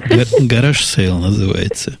 Гараж сейл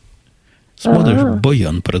называется. Смотришь,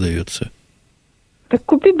 баян продается. Так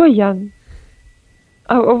купи баян.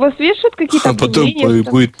 А у вас вешают какие-то А потом объявления?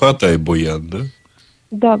 будет потай буян, да?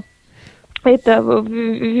 Да. Это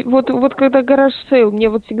вот когда гараж сейл, мне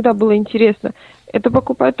вот всегда было интересно, это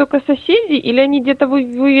покупают только соседи или они где-то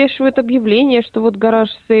вывешивают объявление, что вот гараж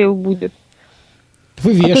сейл будет? А то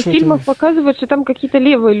в Вывешивают. фильмах показывают, что там какие-то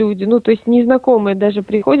левые люди, ну то есть незнакомые даже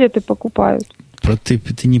приходят и покупают. Ты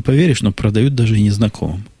не поверишь, но продают даже и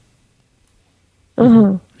незнакомым.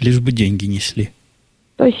 Ага. Лишь бы деньги несли.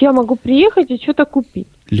 То есть я могу приехать и что-то купить.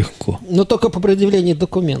 Легко. Но только по предъявлении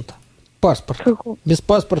документа. Паспорт. Какого? Без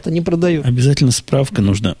паспорта не продают. Обязательно справка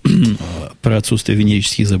нужна про отсутствие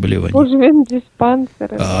венерических заболеваний. Боже,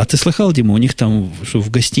 диспансеры. А ты слыхал, Дима, у них там, что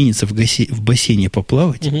в гостинице, в бассейне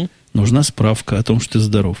поплавать, Мгм. нужна справка о том, что ты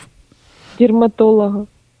здоров. Дерматолога.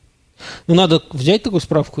 Ну, надо взять такую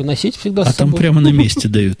справку и носить всегда А с там собой. прямо на месте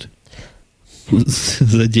дают.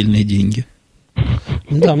 За отдельные деньги.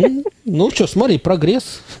 Да, ну что, смотри,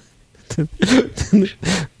 прогресс.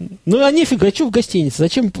 Ну, а нифига, что в гостинице?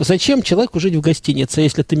 Зачем человеку жить в гостинице,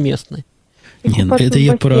 если ты местный? Нет, купаться это в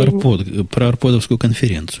я про бассейне. про арподовскую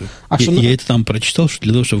конференцию. А что Я это там прочитал, что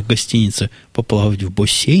для того, чтобы в гостинице поплавать в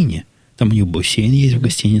бассейне, там у них бассейн есть в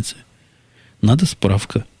гостинице, надо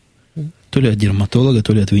справка. То ли от дерматолога,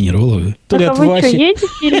 то ли от венеролога. То ли Так, от а вы что, Васи. едете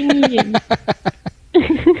или не едете?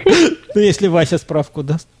 Ну, если Вася справку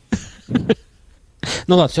даст.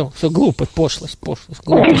 Ну ладно, все, глупость, пошлость,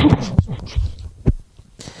 глупость.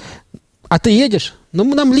 А ты едешь? Ну,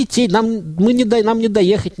 нам лететь, нам не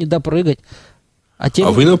доехать, не допрыгать. А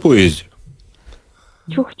вы на поезде?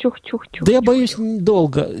 Чух-чух-чух-чух. Да я боюсь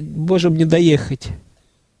долго, боже, мне доехать.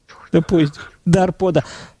 До поезда, до Арпода.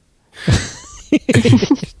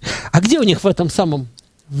 А где у них в этом самом?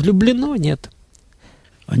 Влюблено? Нет.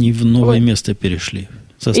 Они в новое место перешли.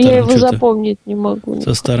 Я его запомнить не могу.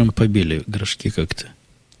 Со старым побили горшки как-то.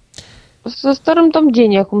 Со старым там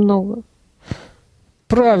денег много.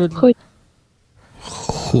 Правильно.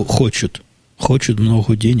 Хочут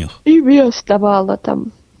много денег. И место мало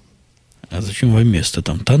там. А зачем вам место?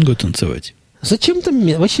 Там танго танцевать? Зачем там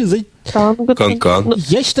вообще? Кан-кан.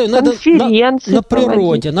 Я считаю, надо на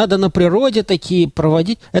природе. Надо на природе такие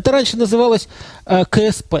проводить. Это раньше называлось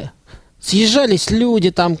КСП. Съезжались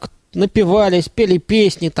люди, там напивались, пели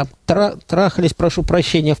песни, там трахались, прошу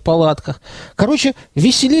прощения, в палатках. Короче,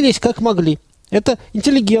 веселились как могли. Это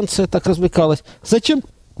интеллигенция так развлекалась. Зачем?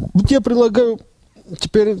 Я предлагаю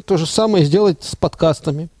теперь то же самое сделать с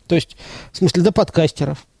подкастами. То есть, в смысле, до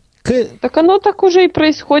подкастеров. Так оно так уже и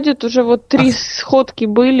происходит. Уже вот 3 сходки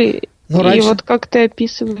были. И вот как ты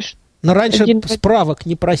описываешь. Но раньше справок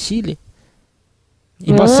не просили.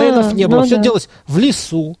 И бассейнов не было. Все делалось в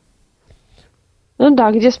лесу. Ну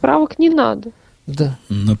да, где справок не надо. Да.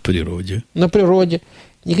 На природе. На природе.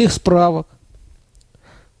 Никаких справок.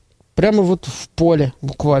 Прямо вот в поле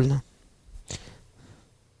буквально.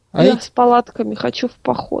 Я с палатками хочу в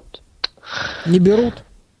поход. Не берут?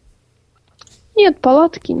 Нет,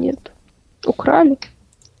 палатки нет. Украли.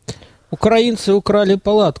 Украинцы украли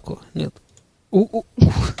палатку. Нет.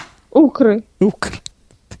 Укры.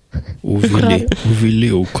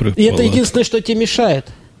 Увели укры. И это единственное, что тебе мешает.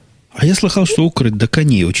 А я слыхал, что укры до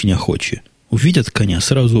коней очень охочи. Увидят коня,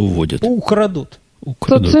 сразу уводят. Украдут.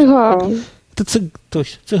 То цыгане. Это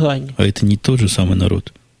точно, цыгане. А это не тот же самый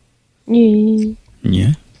народ? Не.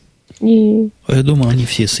 Не? Не. А я думал, они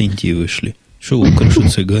все с Индии вышли. Что укры, что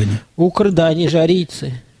цыгане? Укры, да, они же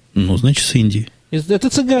арийцы. Ну, значит, с Индии. Это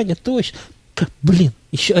цыгане, точно. Блин,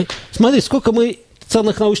 еще... Смотри, сколько мы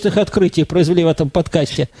ценных научных открытий произвели в этом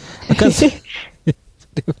подкасте. Оказывается,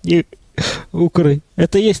 укры.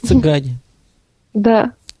 Это есть цыгане.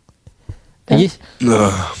 Да. Есть?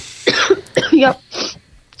 Да. Я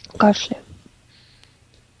кашляю.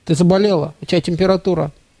 Ты заболела? У тебя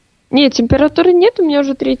температура? Нет, температуры нет, у меня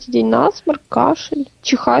уже 3-й день насморк, кашель,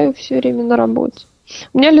 чихаю все время на работе.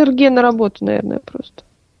 У меня аллергия на работу, наверное, просто.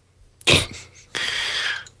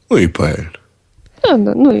 Ну и правильно. Да,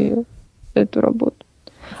 ну и эту работу.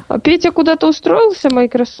 А Петя куда-то устроился,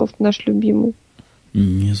 Microsoft наш любимый?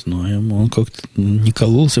 Не знаю, он как-то не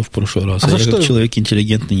кололся в прошлый раз. Я как человек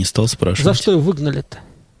интеллигентный не стал спрашивать. За что его выгнали-то?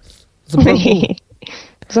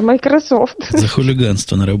 За Microsoft. За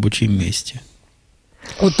хулиганство на рабочем месте.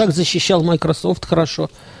 Вот так защищал Microsoft хорошо.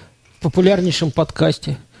 В популярнейшем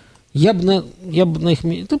подкасте. Я бы на их...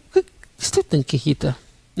 Действительно какие-то...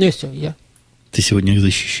 Ну, я. Ты сегодня их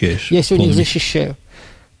защищаешь. Я сегодня их защищаю.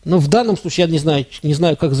 Но в данном случае я не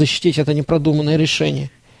знаю, как защитить это непродуманное решение.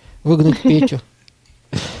 Выгнать Петю.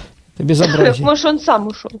 Это безобразие. Может, он сам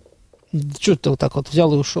ушел? Что ты вот так вот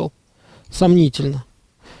взял и ушел? Сомнительно.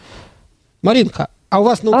 Маринка, а у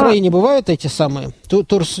вас на Украине бывают эти самые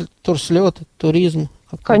турслеты, туризм?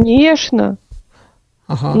 Конечно.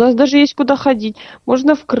 Ага. У нас даже есть куда ходить.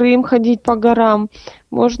 Можно в Крым ходить по горам,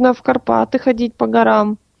 можно в Карпаты ходить по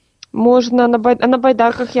горам, можно на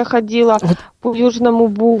байдарках я ходила по Южному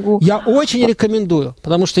Бугу. Я очень рекомендую,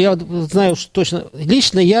 потому что я знаю что точно.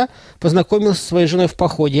 Лично я познакомился со своей женой в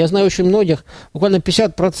походе. Я знаю очень многих, буквально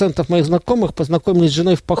 50% моих знакомых познакомились с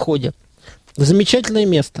женой в походе. Замечательное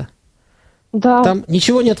место. Да. Там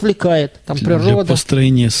ничего не отвлекает, там природа. Для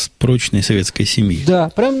построения прочной советской семьи. Да,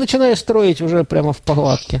 прям начинаешь строить уже прямо в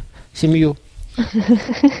палатке семью.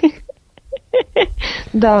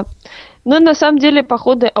 Да. Но на самом деле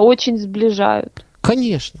походы очень сближают.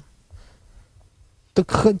 Конечно.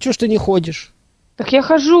 Так что ж ты не ходишь? Так я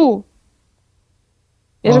хожу.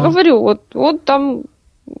 Я же говорю, вот там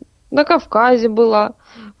на Кавказе была,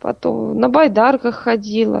 потом на байдарках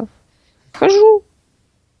ходила. Хожу.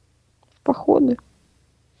 Походы.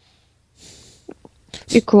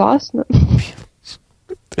 И классно.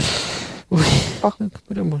 Ой,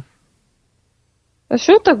 прямо. А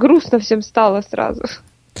что так грустно всем стало сразу?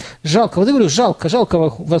 Жалко, вот я говорю, жалко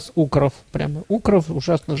вас укров. Прямо укров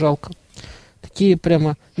ужасно жалко. Такие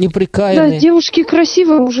прямо неприкаянные. Да, девушки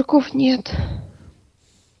красивые, мужиков нет.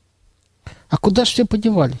 А куда же все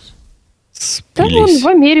подевались? Да вон в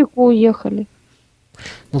Америку уехали.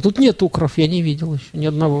 Но тут нет укров, я не видел еще ни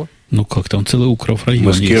одного. Ну как, там целый укров район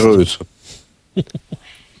маскируются. Есть,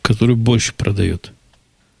 который борщ продает.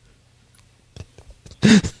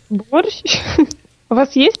 Борщ? У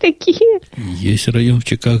вас есть такие? Есть район в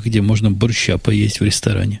Чикаго, где можно борща поесть в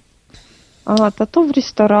ресторане. то в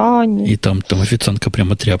ресторане. И там официантка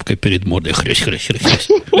прямо тряпкой перед мордой. Хрясь.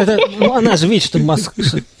 Она же видит, что Москва.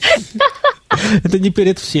 Это не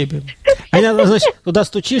перед всеми. Она, значит, туда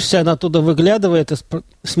стучишься, она оттуда выглядывает и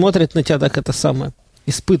смотрит на тебя так это самое.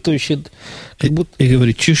 Испытывающий. Как будто... И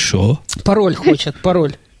говорит, чешо. Пароль хочет,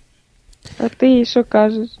 пароль. А ты що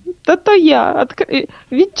кажеш? То я.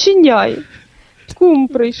 Відчиняй. Кум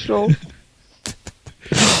прийшов.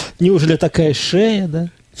 Неужели такая шея, да?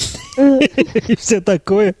 И все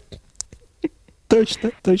такое.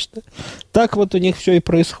 Точно. Так вот у них все и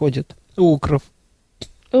происходит. У укров.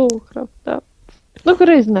 Укров, да. Ну,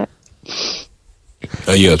 хрен знает.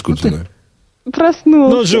 А я откуда знаю?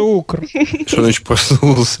 Проснулся. Ну, же укр. Что значит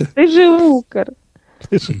проснулся? Ты же укр.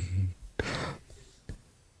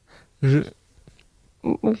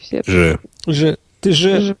 Мы все. Ты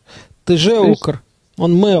же укр.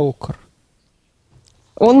 Он мэукр.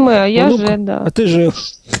 Он мы, а я же, да. А ты же.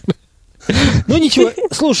 Ну ничего,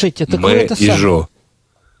 слушайте, такое это и Жо.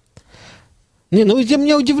 Не, ну ты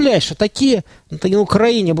меня удивляешь, что такие, на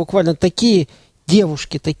Украине буквально такие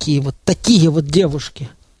девушки, такие вот девушки.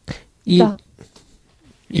 Да.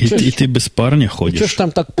 И ты без парня ходишь. Что ж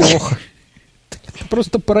там так плохо? Это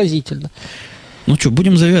просто поразительно. Ну что,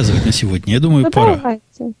 будем завязывать на сегодня? Я думаю, пора.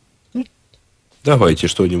 Давайте. Давайте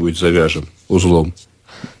что-нибудь завяжем узлом.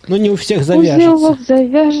 Ну, не у всех завяжется. Узел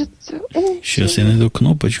завяжется. Сейчас я найду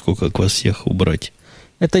кнопочку, как вас всех убрать.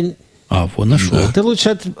 Это... Вот нашел. Да. Ты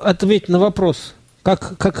лучше ответь на вопрос,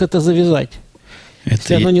 как это завязать,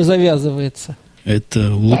 если оно не завязывается.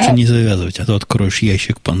 Это лучше не завязывать, а то откроешь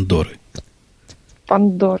ящик Пандоры.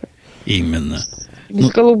 Пандоры. Именно. С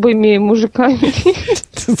голубыми мужиками.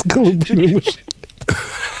 С голубыми мужиками.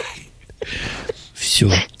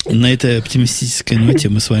 Все. На этой оптимистической ноте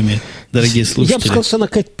мы с вами, дорогие слушатели... Я бы сказал, что она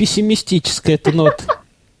какая-то пессимистическая эта нота.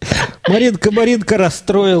 Маринка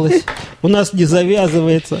расстроилась. У нас не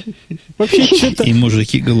завязывается. Вообще что-то... И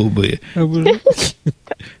мужики голубые.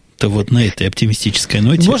 То вот на этой оптимистической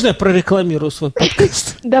ноте... Можно я прорекламирую свой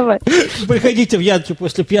подкаст? Давай. Приходите в Янки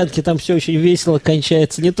после пьянки, там все очень весело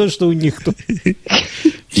кончается. Не то, что у них тут.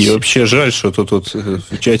 И вообще жаль, что тут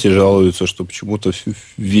в чате жалуются, что почему-то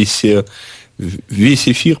весь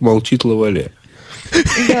эфир молчит Лавале.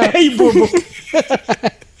 Эй, Бобу.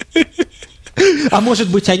 А может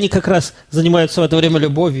быть, они как раз занимаются в это время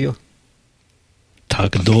любовью?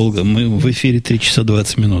 Так долго. Мы в эфире 3 часа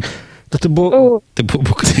 20 минут. Да ты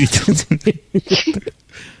Бобука видел?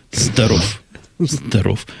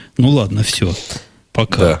 Здоров. Ну ладно, все.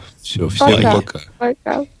 Пока. Да, все, всем пока.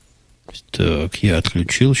 Пока. Так, я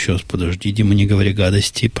отключил. Сейчас, подожди, Дима, не говори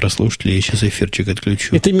гадости. Прослушали, я сейчас эфирчик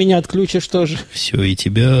отключу. И ты меня отключишь тоже. Все, и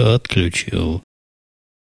тебя отключил.